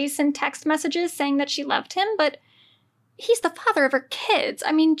sending Jason text messages saying that she loved him, but he's the father of her kids.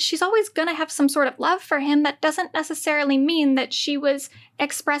 I mean, she's always gonna have some sort of love for him. That doesn't necessarily mean that she was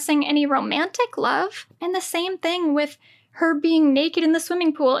expressing any romantic love. And the same thing with her being naked in the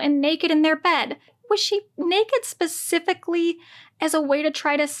swimming pool and naked in their bed. Was she naked specifically as a way to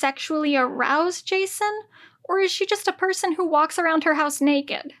try to sexually arouse Jason? Or is she just a person who walks around her house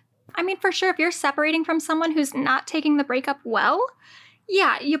naked? I mean, for sure, if you're separating from someone who's not taking the breakup well,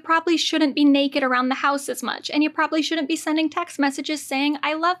 yeah, you probably shouldn't be naked around the house as much, and you probably shouldn't be sending text messages saying,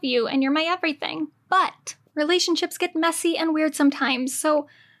 I love you and you're my everything. But relationships get messy and weird sometimes, so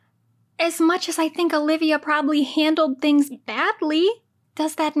as much as I think Olivia probably handled things badly,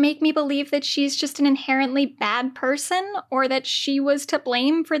 does that make me believe that she's just an inherently bad person, or that she was to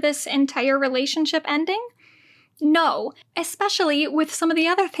blame for this entire relationship ending? No, especially with some of the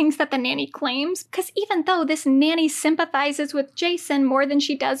other things that the nanny claims, because even though this nanny sympathizes with Jason more than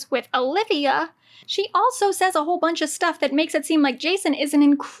she does with Olivia, she also says a whole bunch of stuff that makes it seem like Jason is an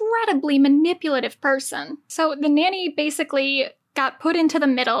incredibly manipulative person. So the nanny basically got put into the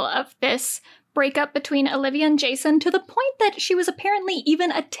middle of this breakup between Olivia and Jason, to the point that she was apparently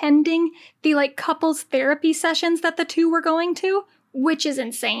even attending the couples therapy sessions that the two were going to, which is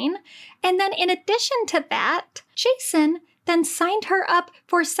insane. And then in addition to that, Jason then signed her up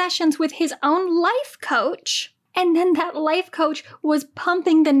for sessions with his own life coach. And then that life coach was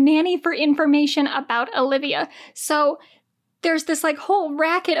pumping the nanny for information about Olivia. So there's this whole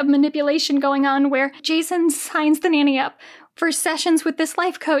racket of manipulation going on where Jason signs the nanny up for sessions with this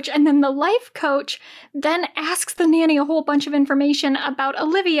life coach, and then the life coach then asks the nanny a whole bunch of information about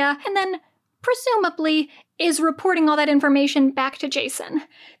Olivia, and then presumably is reporting all that information back to Jason.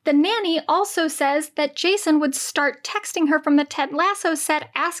 The nanny also says that Jason would start texting her from the Ted Lasso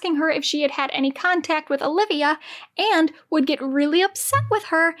set, asking her if she had had any contact with Olivia, and would get really upset with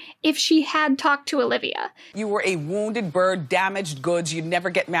her if she had talked to Olivia. You were a wounded bird, damaged goods, you'd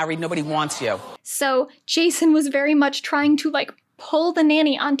never get married, nobody wants you. So Jason was very much trying to pull the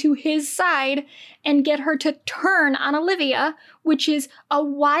nanny onto his side and get her to turn on Olivia, which is a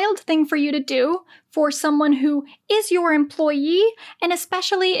wild thing for you to do for someone who is your employee, and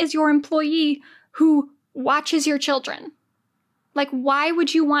especially is your employee who watches your children. Why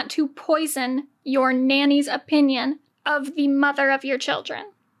would you want to poison your nanny's opinion of the mother of your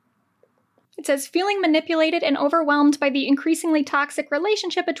children? It says, feeling manipulated and overwhelmed by the increasingly toxic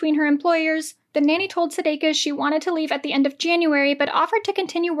relationship between her employers, the nanny told Sudeikis she wanted to leave at the end of January, but offered to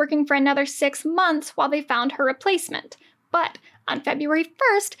continue working for another 6 months while they found her replacement. But on February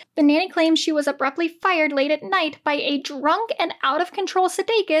 1st, the nanny claimed she was abruptly fired late at night by a drunk and out-of-control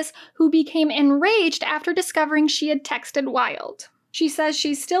Sudeikis who became enraged after discovering she had texted Wilde. She says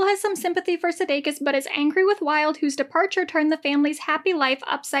she still has some sympathy for Sudeikis, but is angry with Wilde, whose departure turned the family's happy life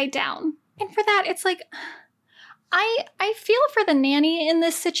upside down. And for that, it's I feel for the nanny in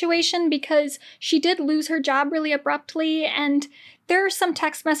this situation, because she did lose her job really abruptly, and there are some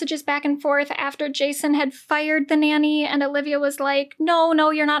text messages back and forth after Jason had fired the nanny, and Olivia was like,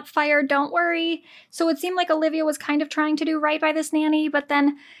 no, you're not fired, don't worry. So it seemed like Olivia was kind of trying to do right by this nanny, but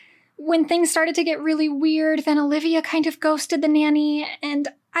then when things started to get really weird, then Olivia kind of ghosted the nanny, and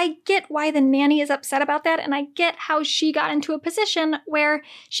I get why the nanny is upset about that, and I get how she got into a position where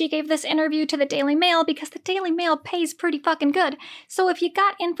she gave this interview to the Daily Mail, because the Daily Mail pays pretty fucking good. So if you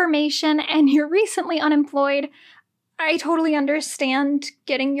got information and you're recently unemployed, I totally understand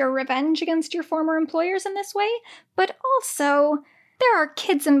getting your revenge against your former employers in this way, but also there are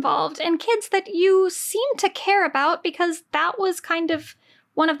kids involved, and kids that you seem to care about, because that was kind of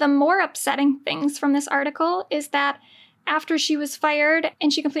one of the more upsetting things from this article, is that after she was fired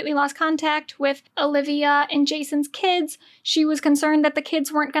and she completely lost contact with Olivia and Jason's kids, she was concerned that the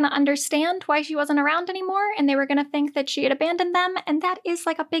kids weren't going to understand why she wasn't around anymore, and they were going to think that she had abandoned them, and that is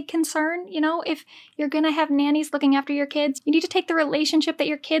a big concern. If you're going to have nannies looking after your kids, you need to take the relationship that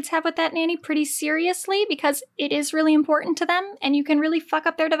your kids have with that nanny pretty seriously, because it is really important to them, and you can really fuck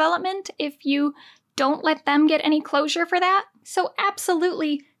up their development if you don't let them get any closure for that. So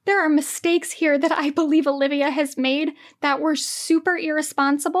absolutely, there are mistakes here that I believe Olivia has made that were super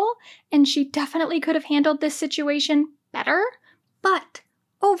irresponsible, and she definitely could have handled this situation better. But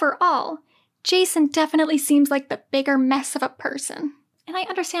overall, Jason definitely seems like the bigger mess of a person. And I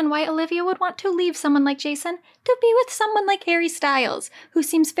understand why Olivia would want to leave someone like Jason to be with someone like Harry Styles, who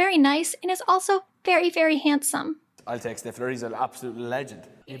seems very nice and is also very, very handsome. I'll take Stifler, he's an absolute legend.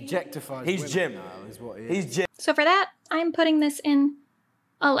 He objectifies He's women Jim. now, is what he is. He's Jim. So for that, I'm putting this in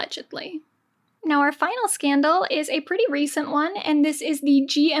allegedly. Now our final scandal is a pretty recent one, and this is the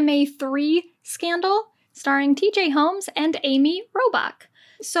GMA3 scandal, starring TJ Holmes and Amy Robach.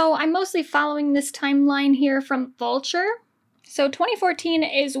 So I'm mostly following this timeline here from Vulture. So 2014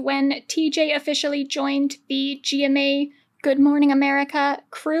 is when TJ officially joined the GMA Good Morning America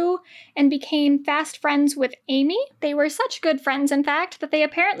crew and became fast friends with Amy. They were such good friends, in fact, that they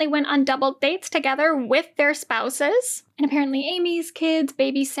apparently went on double dates together with their spouses. And apparently Amy's kids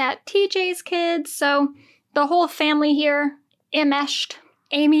babysat TJ's kids, so the whole family here enmeshed.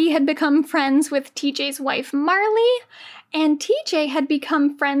 Amy had become friends with TJ's wife Marley, and TJ had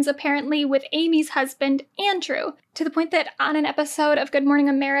become friends apparently with Amy's husband Andrew, to the point that on an episode of Good Morning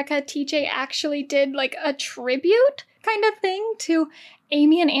America, TJ actually did like a tribute kind of thing to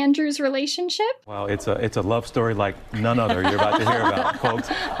Amy and Andrew's relationship. Well, it's a love story like none other you're about to hear about, folks.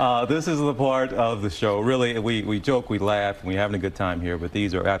 This is the part of the show. Really, we joke, we laugh, and we're having a good time here, but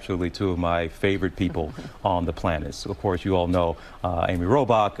these are absolutely two of my favorite people on the planet. So, of course, you all know Amy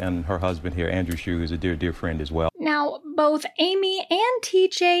Robach and her husband here, Andrew Shue, who's a dear, dear friend as well. Now, both Amy and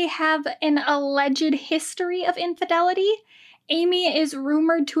TJ have an alleged history of infidelity. Amy is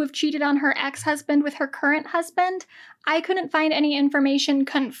rumored to have cheated on her ex-husband with her current husband. I couldn't find any information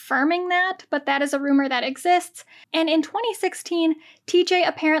confirming that, but that is a rumor that exists. And in 2016, TJ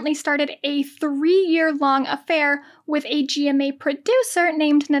apparently started a 3-year-long affair with a GMA producer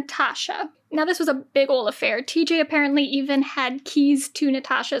named Natasha. Now, this was a big ol' affair. TJ apparently even had keys to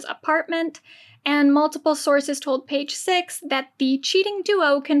Natasha's apartment, and multiple sources told Page Six that the cheating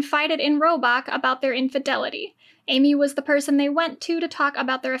duo confided in Robach about their infidelity. Amy was the person they went to talk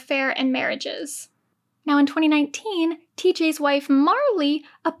about their affair and marriages. Now in 2019, TJ's wife Marley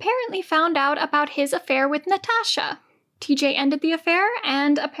apparently found out about his affair with Natasha. TJ ended the affair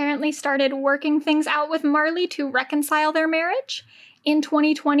and apparently started working things out with Marley to reconcile their marriage. In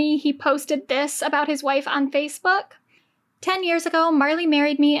 2020, he posted this about his wife on Facebook. 10 years ago, Marley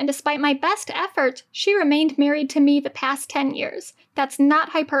married me, and despite my best efforts, she remained married to me the past 10 years. That's not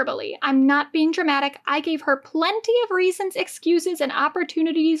hyperbole. I'm not being dramatic. I gave her plenty of reasons, excuses, and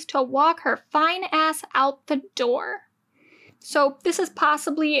opportunities to walk her fine ass out the door. So this is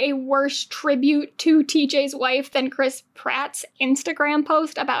possibly a worse tribute to TJ's wife than Chris Pratt's Instagram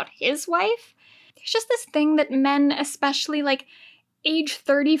post about his wife. There's just this thing that men, especially age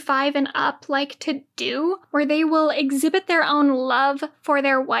 35 and up, like to do, where they will exhibit their own love for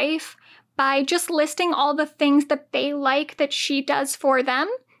their wife by just listing all the things that they like that she does for them,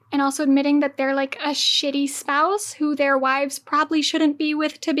 and also admitting that they're like a shitty spouse who their wives probably shouldn't be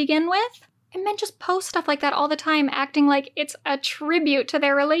with to begin with. And men just post stuff like that all the time, acting like it's a tribute to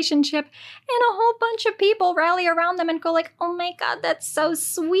their relationship, and a whole bunch of people rally around them and go like, oh my god, that's so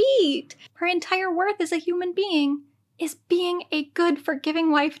sweet. Her entire worth as a human being is being a good,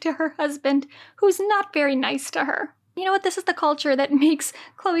 forgiving wife to her husband, who's not very nice to her. You know what? This is the culture that makes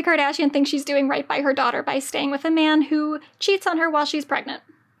Khloe Kardashian think she's doing right by her daughter by staying with a man who cheats on her while she's pregnant.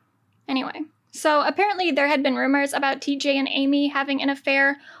 Anyway, so apparently there had been rumors about TJ and Amy having an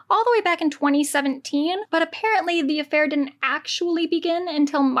affair all the way back in 2017, but apparently the affair didn't actually begin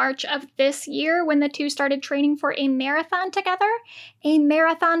until March of this year when the two started training for a marathon together. A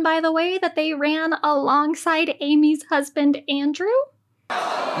marathon, by the way, that they ran alongside Amy's husband, Andrew.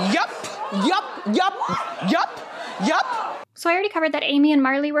 Yup. So I already covered that Amy and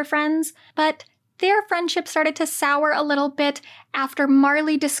Marley were friends, but their friendship started to sour a little bit after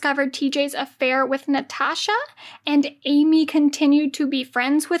Marley discovered TJ's affair with Natasha, and Amy continued to be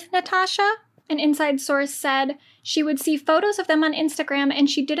friends with Natasha. An inside source said she would see photos of them on Instagram and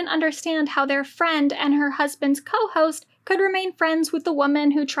she didn't understand how their friend and her husband's co-host could remain friends with the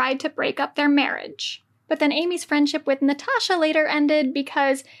woman who tried to break up their marriage. But then Amy's friendship with Natasha later ended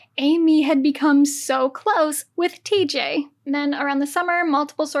because Amy had become so close with TJ. And then around the summer,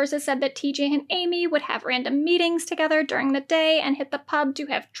 multiple sources said that TJ and Amy would have random meetings together during the day and hit the pub to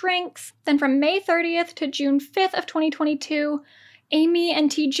have drinks. Then from May 30th to June 5th of 2022, Amy and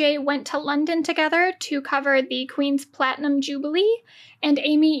TJ went to London together to cover the Queen's Platinum Jubilee, and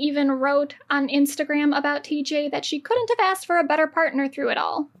Amy even wrote on Instagram about TJ that she couldn't have asked for a better partner through it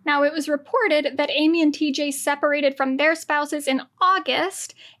all. Now, it was reported that Amy and TJ separated from their spouses in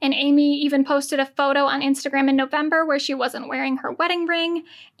August, and Amy even posted a photo on Instagram in November where she wasn't wearing her wedding ring,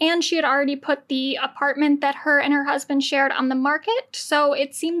 and she had already put the apartment that her and her husband shared on the market, so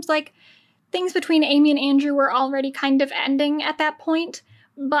it seems like things between Amy and Andrew were already kind of ending at that point,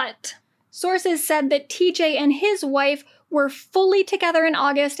 but sources said that TJ and his wife were fully together in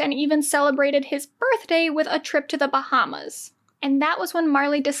August and even celebrated his birthday with a trip to the Bahamas. And that was when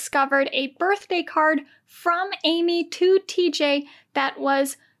Marley discovered a birthday card from Amy to TJ that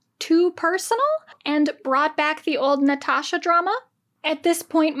was too personal and brought back the old Natasha drama. At this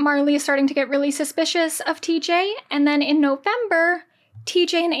point, Marley is starting to get really suspicious of TJ, and then in November,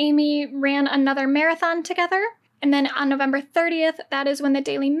 TJ and Amy ran another marathon together. And then on November 30th, that is when the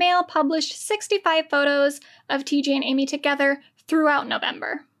Daily Mail published 65 photos of TJ and Amy together throughout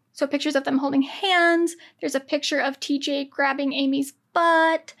November. So pictures of them holding hands. There's a picture of TJ grabbing Amy's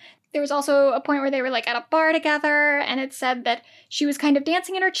butt. There was also a point where they were like at a bar together, and it said that she was kind of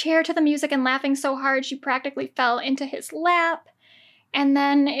dancing in her chair to the music and laughing so hard she practically fell into his lap. And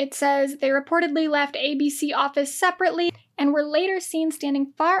then it says they reportedly left ABC office separately and were later seen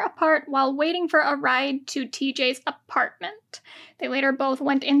standing far apart while waiting for a ride to TJ's apartment. They later both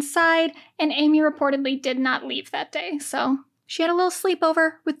went inside, and Amy reportedly did not leave that day, so she had a little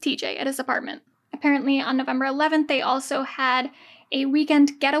sleepover with TJ at his apartment. Apparently on November 11th, they also had a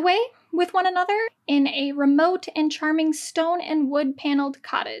weekend getaway with one another in a remote and charming stone and wood paneled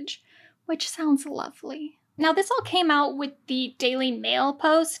cottage, which sounds lovely. Now, this all came out with the Daily Mail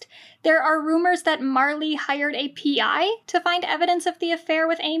post. There are rumors that Marley hired a PI to find evidence of the affair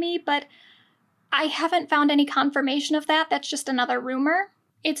with Amy, but I haven't found any confirmation of that. That's just another rumor.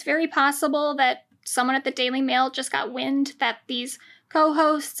 It's very possible that someone at the Daily Mail just got wind that these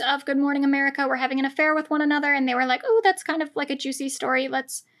co-hosts of Good Morning America were having an affair with one another, and they were like, oh, that's kind of like a juicy story.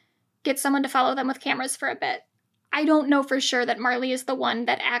 Let's get someone to follow them with cameras for a bit. I don't know for sure that Marley is the one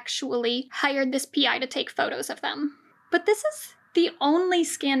that actually hired this PI to take photos of them. But this is the only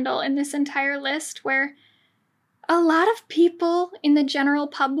scandal in this entire list where a lot of people in the general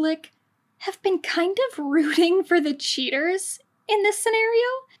public have been kind of rooting for the cheaters in this scenario,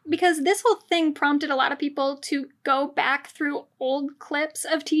 because this whole thing prompted a lot of people to go back through old clips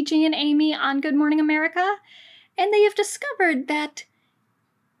of TJ and Amy on Good Morning America, and they have discovered that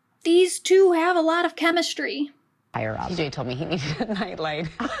these two have a lot of chemistry. Higher up. TJ told me he needed a nightlight.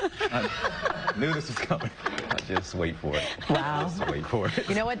 I knew this was coming. Just wait for it. Wow. Just wait for it.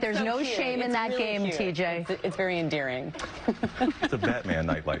 You know what? There's no shame in that really game, cute. TJ. It's very endearing. It's a Batman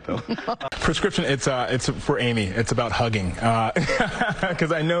nightlight, though. Prescription, it's for Amy. It's about hugging.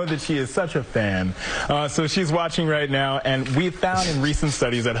 Because I know that she is such a fan. So she's watching right now, and we've found in recent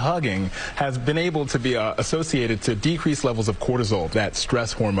studies that hugging has been able to be associated to decreased levels of cortisol, that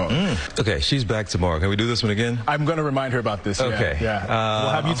stress hormone. Okay, she's back tomorrow. Can we do this one again? I'm going to remind her about this. Okay. Yeah. We'll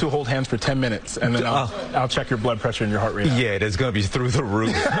have you two hold hands for 10 minutes, and then I'll check your blood pressure and your heart rate. Yeah, it's going to be through the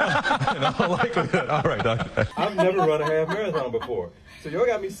roof. In all likelihood. All right, Doctor. I've never run a half marathon before. So y'all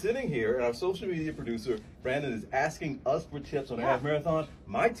got me sitting here, and our social media producer, Brandon, is asking us for tips on a half marathon.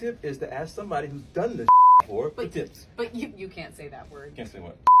 My tip is to ask somebody who's done this before for tips. But you can't say that word. Can't say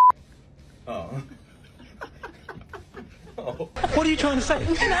what? Oh. What are you trying to say?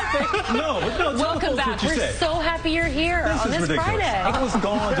 No, Welcome back. What you We're said. so happy you're here This on is this ridiculous. Friday. I was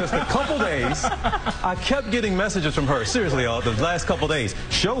gone just a couple days. I kept getting messages from her. Seriously, the last couple days.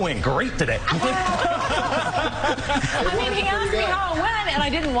 Show went great today. I mean, he asked me how it went, and I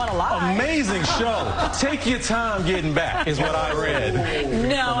didn't want to lie. Amazing show. Take your time getting back, is what I read.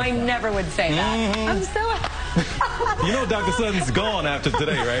 No, I never would say that. I'm so... You know Dr. Sutton's gone after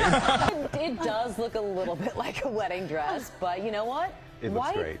today, right? It does look a little bit like a wedding dress, but you know what? It looks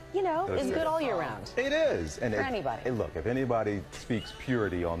White, great. you know, It looks is great. good all year round. It is. And For anybody. Hey, look, if anybody speaks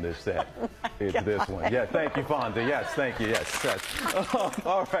purity on this set, it's this one. Yeah, thank you, Fonda. Yes, thank you. Yes.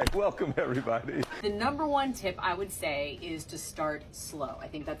 All right, welcome, everybody. The number one tip I would say is to start slow. I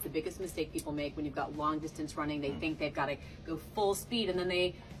think that's the biggest mistake people make when you've got long distance running. They think they've got to go full speed, and then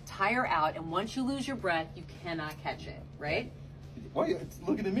they tire out, and once you lose your breath, you cannot catch it, right? Why are you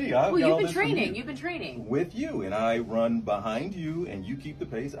looking at me? Well, you've been training. You've been training. With you, and I run behind you, and you keep the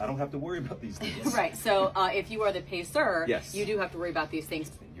pace. I don't have to worry about these things. Right, so if you are the pacer, Yes. you do have to worry about these things.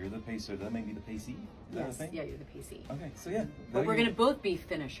 You're the pacer. Does that make me the pacey? Is that a Yes, thing? yeah, you're the PC. Okay, so yeah. But we're going to both be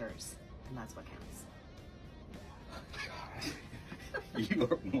finishers, and that's what counts. You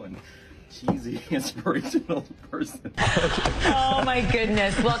are one cheesy, inspirational person. Oh my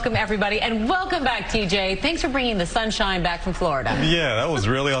goodness. Welcome everybody, and welcome back, TJ. Thanks for bringing the sunshine back from Florida. Yeah, that was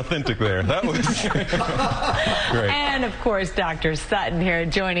really authentic there. That was great. And of course, Dr. Sutton here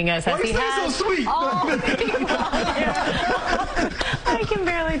joining us as Why he you say has so sweet? all the people here. I can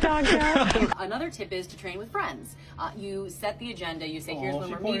barely talk now. Another tip is to train with friends. You set the agenda. You say, here's when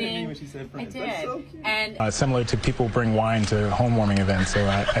she we're pointed at me meeting. when she said I friends. did. That's so cute. And Similar to people bring wine to home warming events. So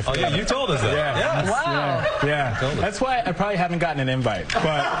I Oh, yeah, you told us that. Yeah. Yes. wow. Yeah. That's why I probably haven't gotten an invite.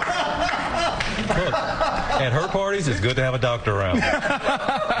 But Look, at her parties, it's good to have a doctor around.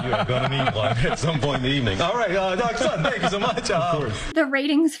 You are going to need one at some point in the evening. All right, Dr. Sutton, thank you so much. Of course. The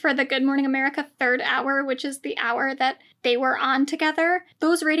ratings for the Good Morning America third hour, which is the hour that they were on together,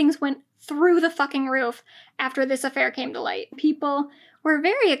 those ratings went through the fucking roof after this affair came to light. People were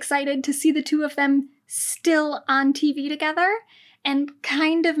very excited to see the two of them still on TV together. and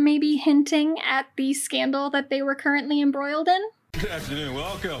kind of maybe hinting at the scandal that they were currently embroiled in. Good afternoon.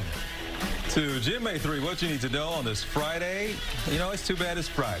 Welcome to GMA3, What You Need to Know on this Friday. You know, it's too bad it's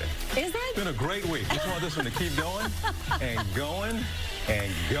Friday. Is it? It's been a great week. Just want this one to keep going and going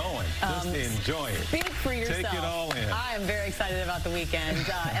and going. Just enjoy it. Speak for yourself. Take it all in. I am very excited about the weekend,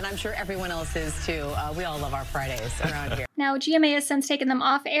 and I'm sure everyone else is too. We all love our Fridays around here. Now, GMA has since taken them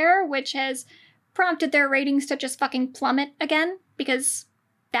off air, which has prompted their ratings to just fucking plummet again, because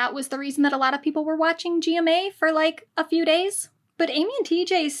that was the reason that a lot of people were watching GMA for like a few days. But Amy and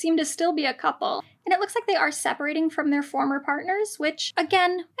TJ seem to still be a couple, and it looks like they are separating from their former partners, which,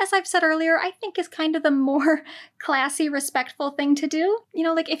 again, as I've said earlier, I think is kind of the more classy, respectful thing to do. You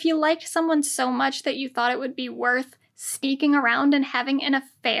know, like if you liked someone so much that you thought it would be worth sneaking around and having an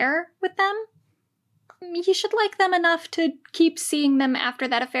affair with them, you should like them enough to keep seeing them after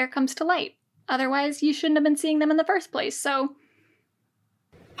that affair comes to light. Otherwise, you shouldn't have been seeing them in the first place, so...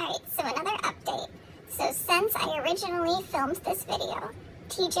 Alright, so another update. So since I originally filmed this video,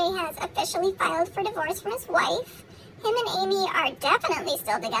 TJ has officially filed for divorce from his wife. Him and Amy are definitely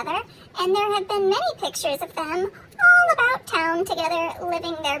still together, and there have been many pictures of them all about town together,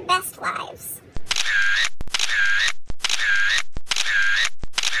 living their best lives.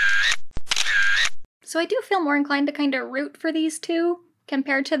 So I do feel more inclined to kind of root for these two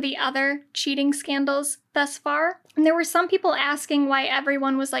compared to the other cheating scandals thus far. And there were some people asking why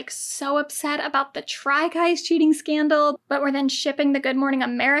everyone was like so upset about the Try Guys cheating scandal, but were then shipping the Good Morning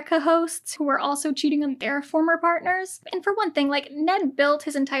America hosts who were also cheating on their former partners. And for one thing, like Ned built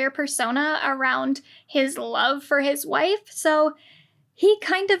his entire persona around his love for his wife, so he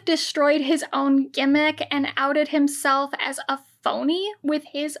kind of destroyed his own gimmick and outed himself as a phony with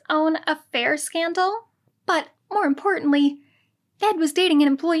his own affair scandal. But more importantly, Ned was dating an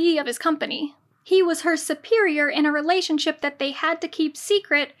employee of his company. He was her superior in a relationship that they had to keep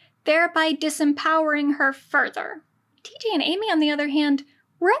secret, thereby disempowering her further. TJ and Amy, on the other hand,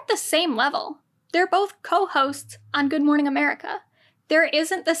 were at the same level. They're both co-hosts on Good Morning America. There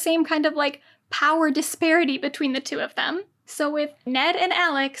isn't the same kind of like power disparity between the two of them. So with Ned and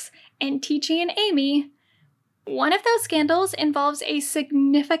Alex and TJ and Amy, one of those scandals involves a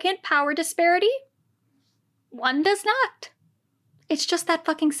significant power disparity. One does not. It's just that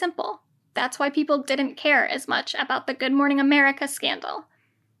fucking simple. That's why people didn't care as much about the Good Morning America scandal.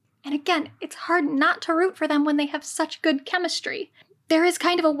 And again, it's hard not to root for them when they have such good chemistry. There is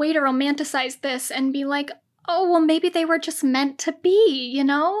kind of a way to romanticize this and be like, oh, well, maybe they were just meant to be, you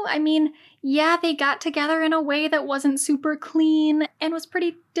know? I mean, yeah, they got together in a way that wasn't super clean and was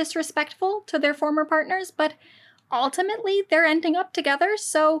pretty disrespectful to their former partners, but ultimately they're ending up together,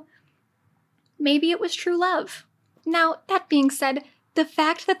 so maybe it was true love. Now, that being said, the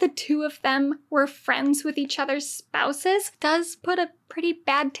fact that the two of them were friends with each other's spouses does put a pretty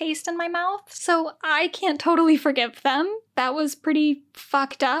bad taste in my mouth, so I can't totally forgive them. That was pretty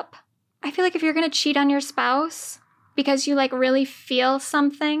fucked up. I feel like if you're gonna cheat on your spouse because you like really feel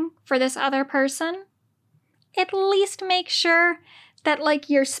something for this other person, at least make sure that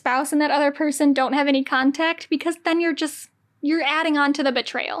like your spouse and that other person don't have any contact, because then you're adding on to the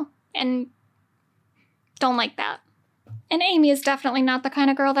betrayal, and don't like that. And Amy is definitely not the kind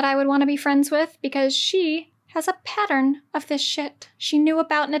of girl that I would want to be friends with, because she has a pattern of this shit. She knew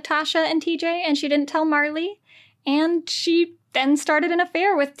about Natasha and TJ and she didn't tell Marley, and she then started an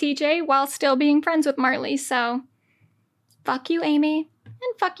affair with TJ while still being friends with Marley, so fuck you, Amy,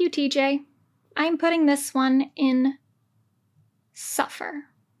 and fuck you, TJ. I'm putting this one in suffer.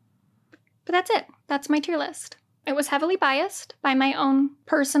 But that's it. That's my tier list. It was heavily biased by my own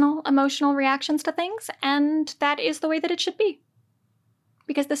personal, emotional reactions to things, and that is the way that it should be.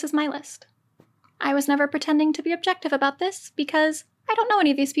 Because this is my list. I was never pretending to be objective about this, because I don't know any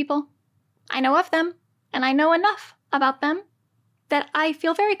of these people. I know of them, and I know enough about them that I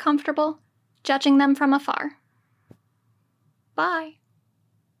feel very comfortable judging them from afar. Bye.